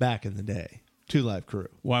back in the day? 2 Live Crew.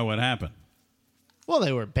 Why? What happened? Well,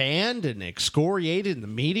 they were banned and excoriated in the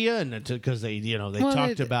media, and because they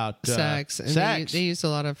talked about sex. And sex. They used a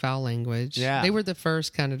lot of foul language. Yeah, they were the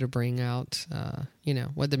first kind of to bring out,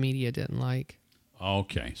 what the media didn't like.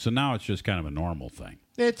 Okay, so now it's just kind of a normal thing.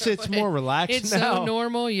 It's more relaxed it's now. So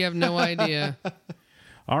normal, you have no idea.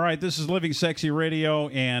 All right, this is Living Sexy Radio,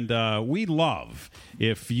 and we love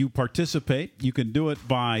if you participate. You can do it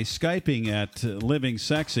by Skyping at Living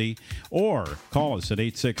Sexy or call us at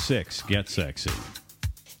 866-GET-SEXY.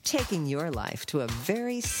 Taking your life to a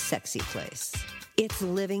very sexy place. It's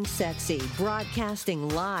Living Sexy, broadcasting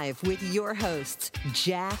live with your hosts,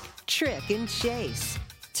 Jack, Trick, and Chase.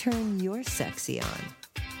 Turn your sexy on.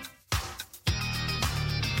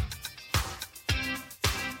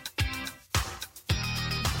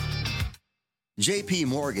 JP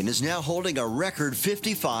Morgan is now holding a record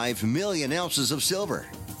 55 million ounces of silver.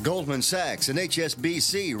 Goldman Sachs and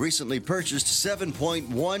HSBC recently purchased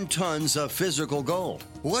 7.1 tons of physical gold.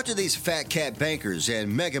 What do these fat cat bankers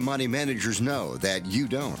and mega money managers know that you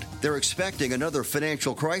don't? They're expecting another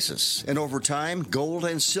financial crisis, and over time, gold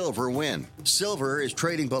and silver win. Silver is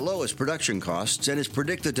trading below its production costs and is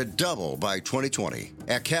predicted to double by 2020.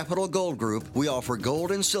 At Capital Gold Group, we offer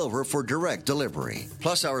gold and silver for direct delivery.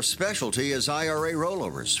 Plus, our specialty is IRA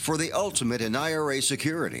rollovers for the ultimate in IRA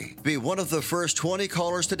security. Be one of the first 20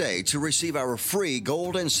 callers today to receive our free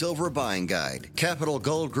gold and silver buying guide. Capital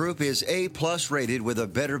Gold Group is A+ rated with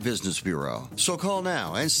a Better Business Bureau. So call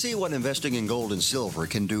now and see what investing in gold and silver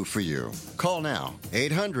can do for you. Call now.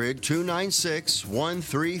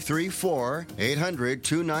 800-296-1334.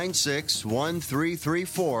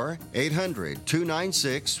 800-296-1334.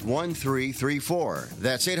 800-296-1334.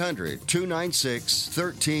 That's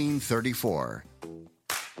 800-296-1334.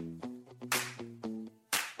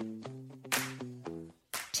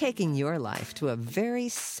 Taking your life to a very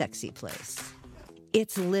sexy place.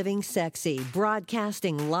 It's Living Sexy,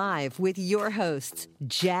 broadcasting live with your hosts,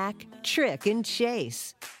 Jack, Trick, and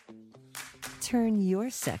Chase. Turn your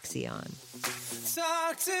sexy on.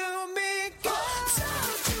 Talk to me, talk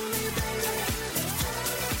to me, baby.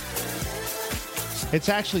 It's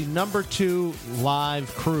actually number 2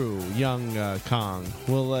 live crew, Young Kong.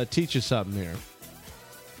 Will teach you something here.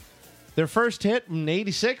 Their first hit in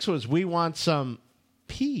 '86 was We Want Some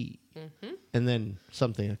Pee. Mm-hmm. And then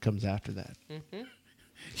something that comes after that. Mm-hmm.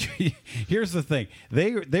 Here's the thing.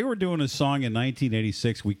 They were doing a song in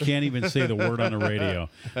 1986. We can't even say the word on the radio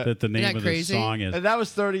that the name of the song is. And that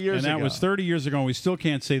was 30 years ago. And that was 30 years ago. And we still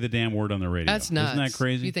can't say the damn word on the radio. That's nuts. Isn't that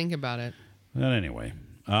crazy? You think about it. But anyway,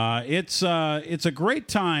 it's a great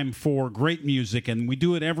time for great music, and we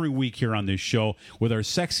do it every week here on this show with our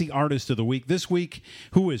Sexy Artist of the Week. This week,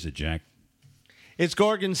 who is it, Jack? It's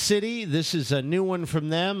Gorgon City. This is a new one from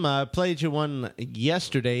them. I played you one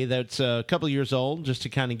yesterday that's a couple years old, just to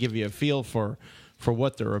kind of give you a feel for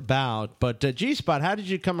what they're about. But G-Spot, how did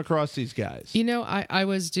you come across these guys? You know, I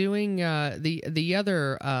was doing the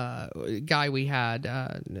other guy we had.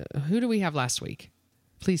 Who do we have last week?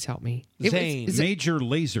 Please help me. Zane. Major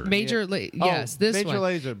Lazer. Yes, this Major one.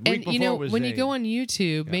 Lazer. And you know, when you go on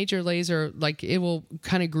YouTube, Major Lazer, like it will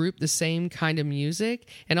kind of group the same kind of music,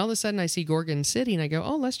 and all of a sudden I see Gorgon City, and I go,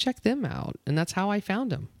 "Oh, let's check them out," and that's how I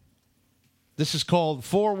found them. This is called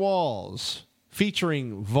Four Walls,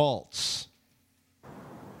 featuring Vaults.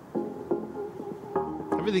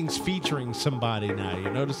 Everything's featuring somebody now.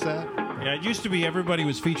 You notice that? Yeah, it used to be everybody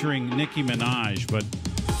was featuring Nicki Minaj, but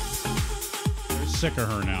they're sick of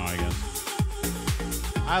her now, I guess.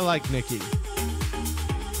 I like Nicki.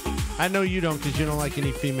 I know you don't because you don't like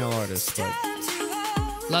any female artists. But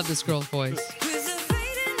love this girl's voice.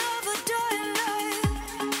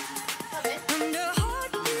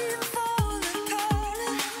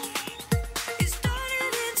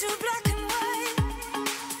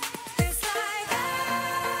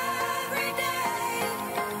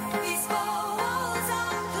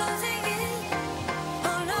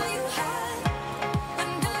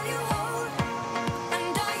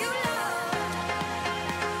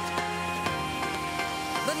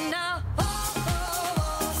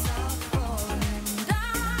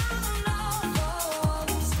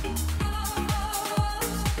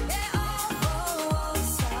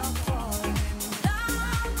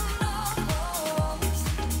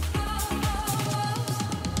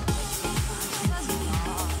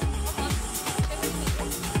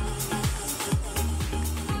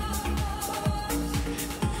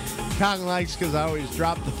 Kong likes because I always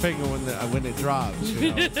drop the finger when it drops.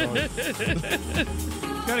 You know? It's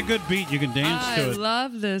got a good beat. You can dance to it. I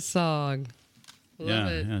love this song.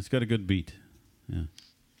 Love it. Yeah, it's got a good beat. Yeah.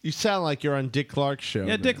 You sound like you're on Dick Clark's show. Yeah,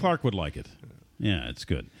 man. Dick Clark would like it. Yeah, it's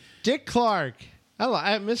good. Dick Clark.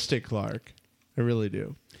 I miss Dick Clark. I really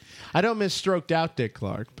do. I don't miss stroked out Dick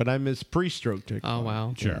Clark, but I miss pre-stroke Dick Clark. Oh,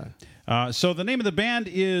 wow. Sure. Yeah. So the name of the band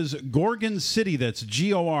is Gorgon City. That's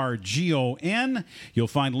Gorgon. You'll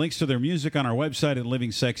find links to their music on our website at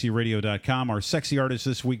livingsexyradio.com. Our sexy artists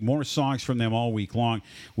this week, more songs from them all week long.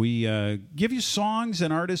 We give you songs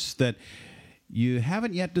and artists that you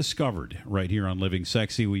haven't yet discovered right here on Living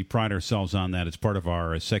Sexy. We pride ourselves on that. It's part of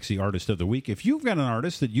our Sexy Artist of the Week. If you've got an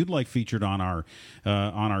artist that you'd like featured on our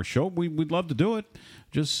show, we'd love to do it.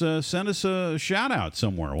 Just send us a shout out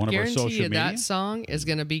somewhere, one of our social media. That song is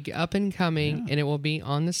going to be up and coming, and it will be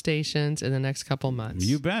on the stations in the next couple months.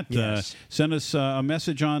 You bet. Yes. Send us a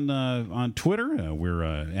message on Twitter. We're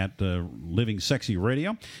at Living Sexy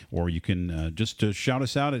Radio, or you can just shout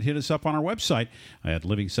us out and hit us up on our website at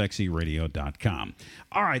livingsexyradio.com.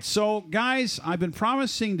 All right, so guys, I've been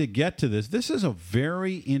promising to get to this. This is a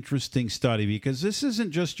very interesting study because this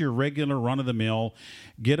isn't just your regular run-of-the-mill,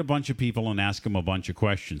 get a bunch of people and ask them a bunch of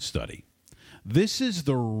question study. This is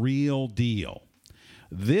the real deal.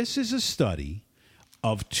 This is a study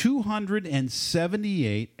of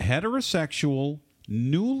 278 heterosexual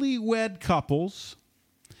newlywed couples,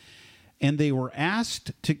 and they were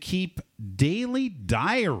asked to keep daily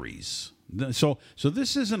diaries. So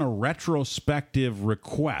this isn't a retrospective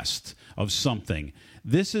request of something.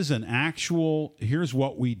 This is an actual, here's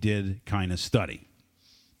what we did kind of study.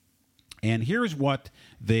 And here's what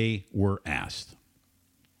they were asked.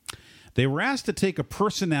 They were asked to take a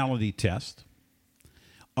personality test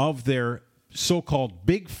of their so-called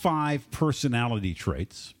Big Five personality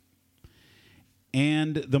traits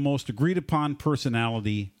and the most agreed upon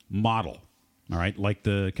personality model. All right, like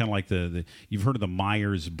the you've heard of the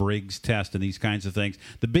Myers-Briggs test and these kinds of things.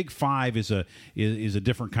 The Big Five is a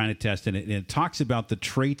different kind of test, and it talks about the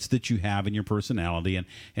traits that you have in your personality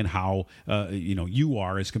and how you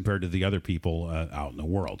are as compared to the other people out in the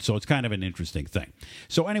world. So it's kind of an interesting thing.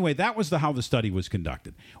 So anyway, that was how the study was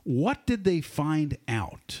conducted. What did they find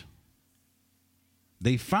out?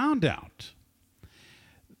 They found out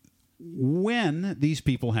when these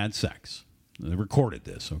people had sex. They recorded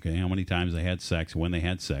this, okay, how many times they had sex, when they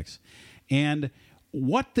had sex, and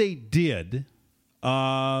what they did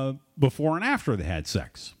before and after they had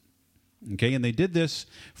sex. Okay, and they did this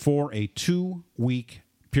for a 2-week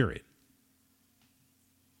period.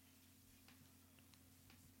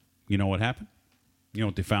 You know what happened? You know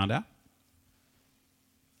what they found out?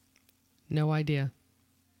 No idea.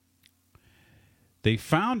 They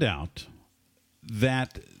found out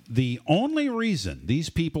that the only reason these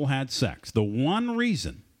people had sex, the one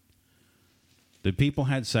reason that people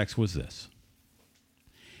had sex was this.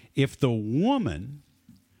 If the woman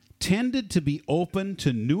tended to be open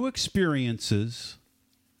to new experiences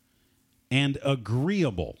and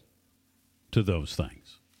agreeable to those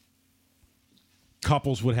things,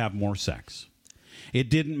 couples would have more sex. It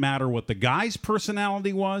didn't matter what the guy's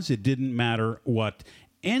personality was. It didn't matter what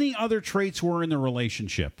any other traits were in the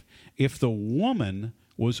relationship. If the woman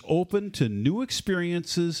was open to new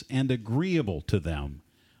experiences and agreeable to them,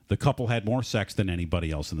 the couple had more sex than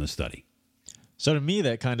anybody else in the study. So to me,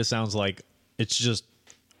 that kind of sounds like it's just,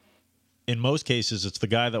 in most cases, it's the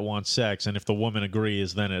guy that wants sex, and if the woman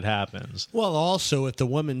agrees, then it happens. Well, also, if the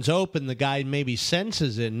woman's open, the guy maybe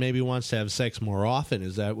senses it and maybe wants to have sex more often.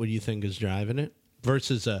 Is that what you think is driving it?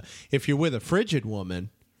 Versus if you're with a frigid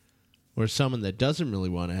woman or someone that doesn't really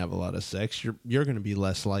want to have a lot of sex, you're going to be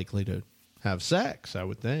less likely to have sex, I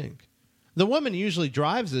would think. The woman usually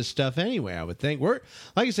drives this stuff anyway, I would think. We're,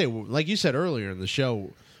 like I say, like you said earlier in the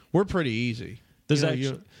show, we're pretty easy.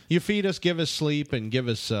 You feed us, give us sleep, and give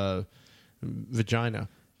us vagina,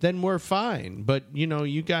 then we're fine. But,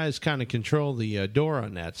 you guys kind of control the door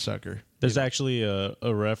on that sucker. There's actually a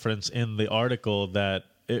reference in the article that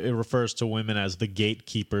it refers to women as the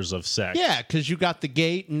gatekeepers of sex. Yeah, because you got the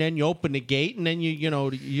gate, and then you open the gate, and then you go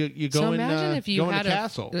So in. imagine if you go in had the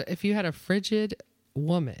castle. if you had a frigid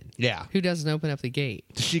woman, who doesn't open up the gate.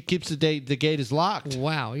 She keeps the gate is locked.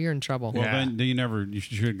 Wow, you're in trouble. Well, then you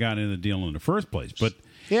should have gotten in the deal in the first place. But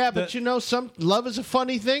some love is a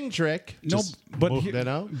funny thing, Trick.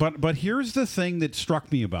 But here's the thing that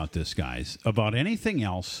struck me about this, guys, about anything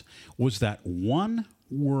else, was that one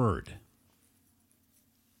word.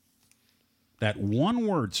 That one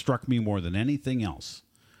word struck me more than anything else.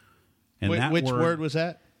 And which word was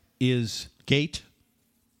that? Is gate?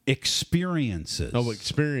 Experiences. Oh,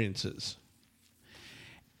 experiences.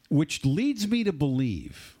 Which leads me to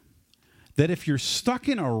believe that if you're stuck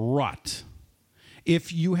in a rut,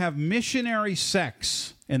 if you have missionary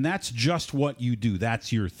sex, and that's just what you do,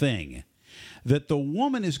 that's your thing, that the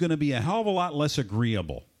woman is going to be a hell of a lot less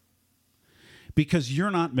agreeable because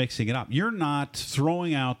you're not mixing it up. You're not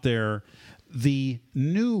throwing out there the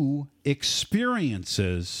new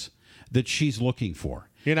experiences that she's looking for.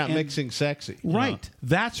 You're not mixing sexy. Right.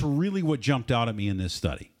 That's really what jumped out at me in this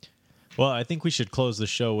study. Well, I think we should close the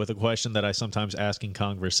show with a question that I sometimes ask in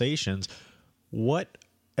conversations. What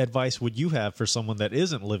advice would you have for someone that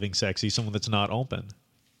isn't living sexy, someone that's not open?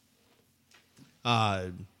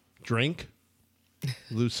 Drink.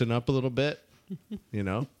 Loosen up a little bit.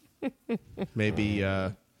 Maybe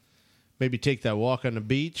take that walk on the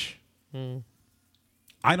beach.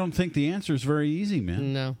 I don't think the answer is very easy,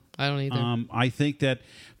 man. No, I don't either. I think that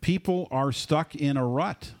people are stuck in a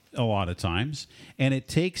rut a lot of times, and it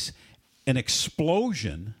takes an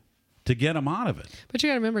explosion to get them out of it. But you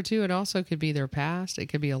got to remember, too, it also could be their past. It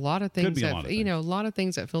could be a lot of things a lot of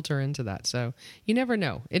things that filter into that. So you never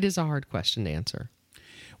know. It is a hard question to answer.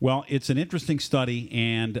 Well, it's an interesting study,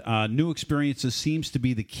 and new experiences seems to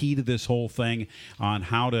be the key to this whole thing on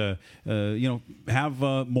how to, have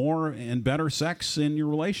more and better sex in your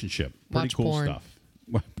relationship. Pretty Watch cool porn. stuff.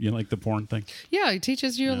 You like the porn thing? Yeah, it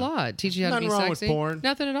teaches you a lot. Teaches you how Nothing to be wrong with sexy. porn.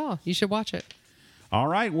 Nothing at all. You should watch it. All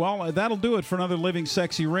right. Well, that'll do it for another Living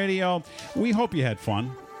Sexy Radio. We hope you had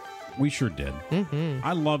fun. We sure did. Mm-hmm.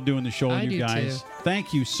 I love doing the show with I you do guys. too.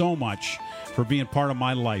 Thank you so much for being part of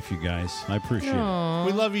my life, you guys. I appreciate it.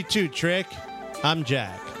 We love you too, Trick. I'm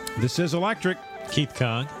Jack. This is Electric. Keith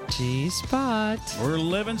Kong. G-Spot. We're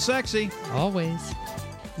living sexy. Always.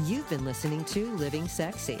 You've been listening to Living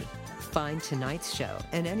Sexy. Find tonight's show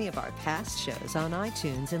and any of our past shows on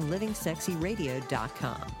iTunes and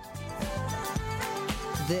livingsexyradio.com.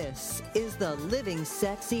 This is the Living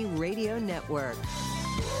Sexy Radio Network.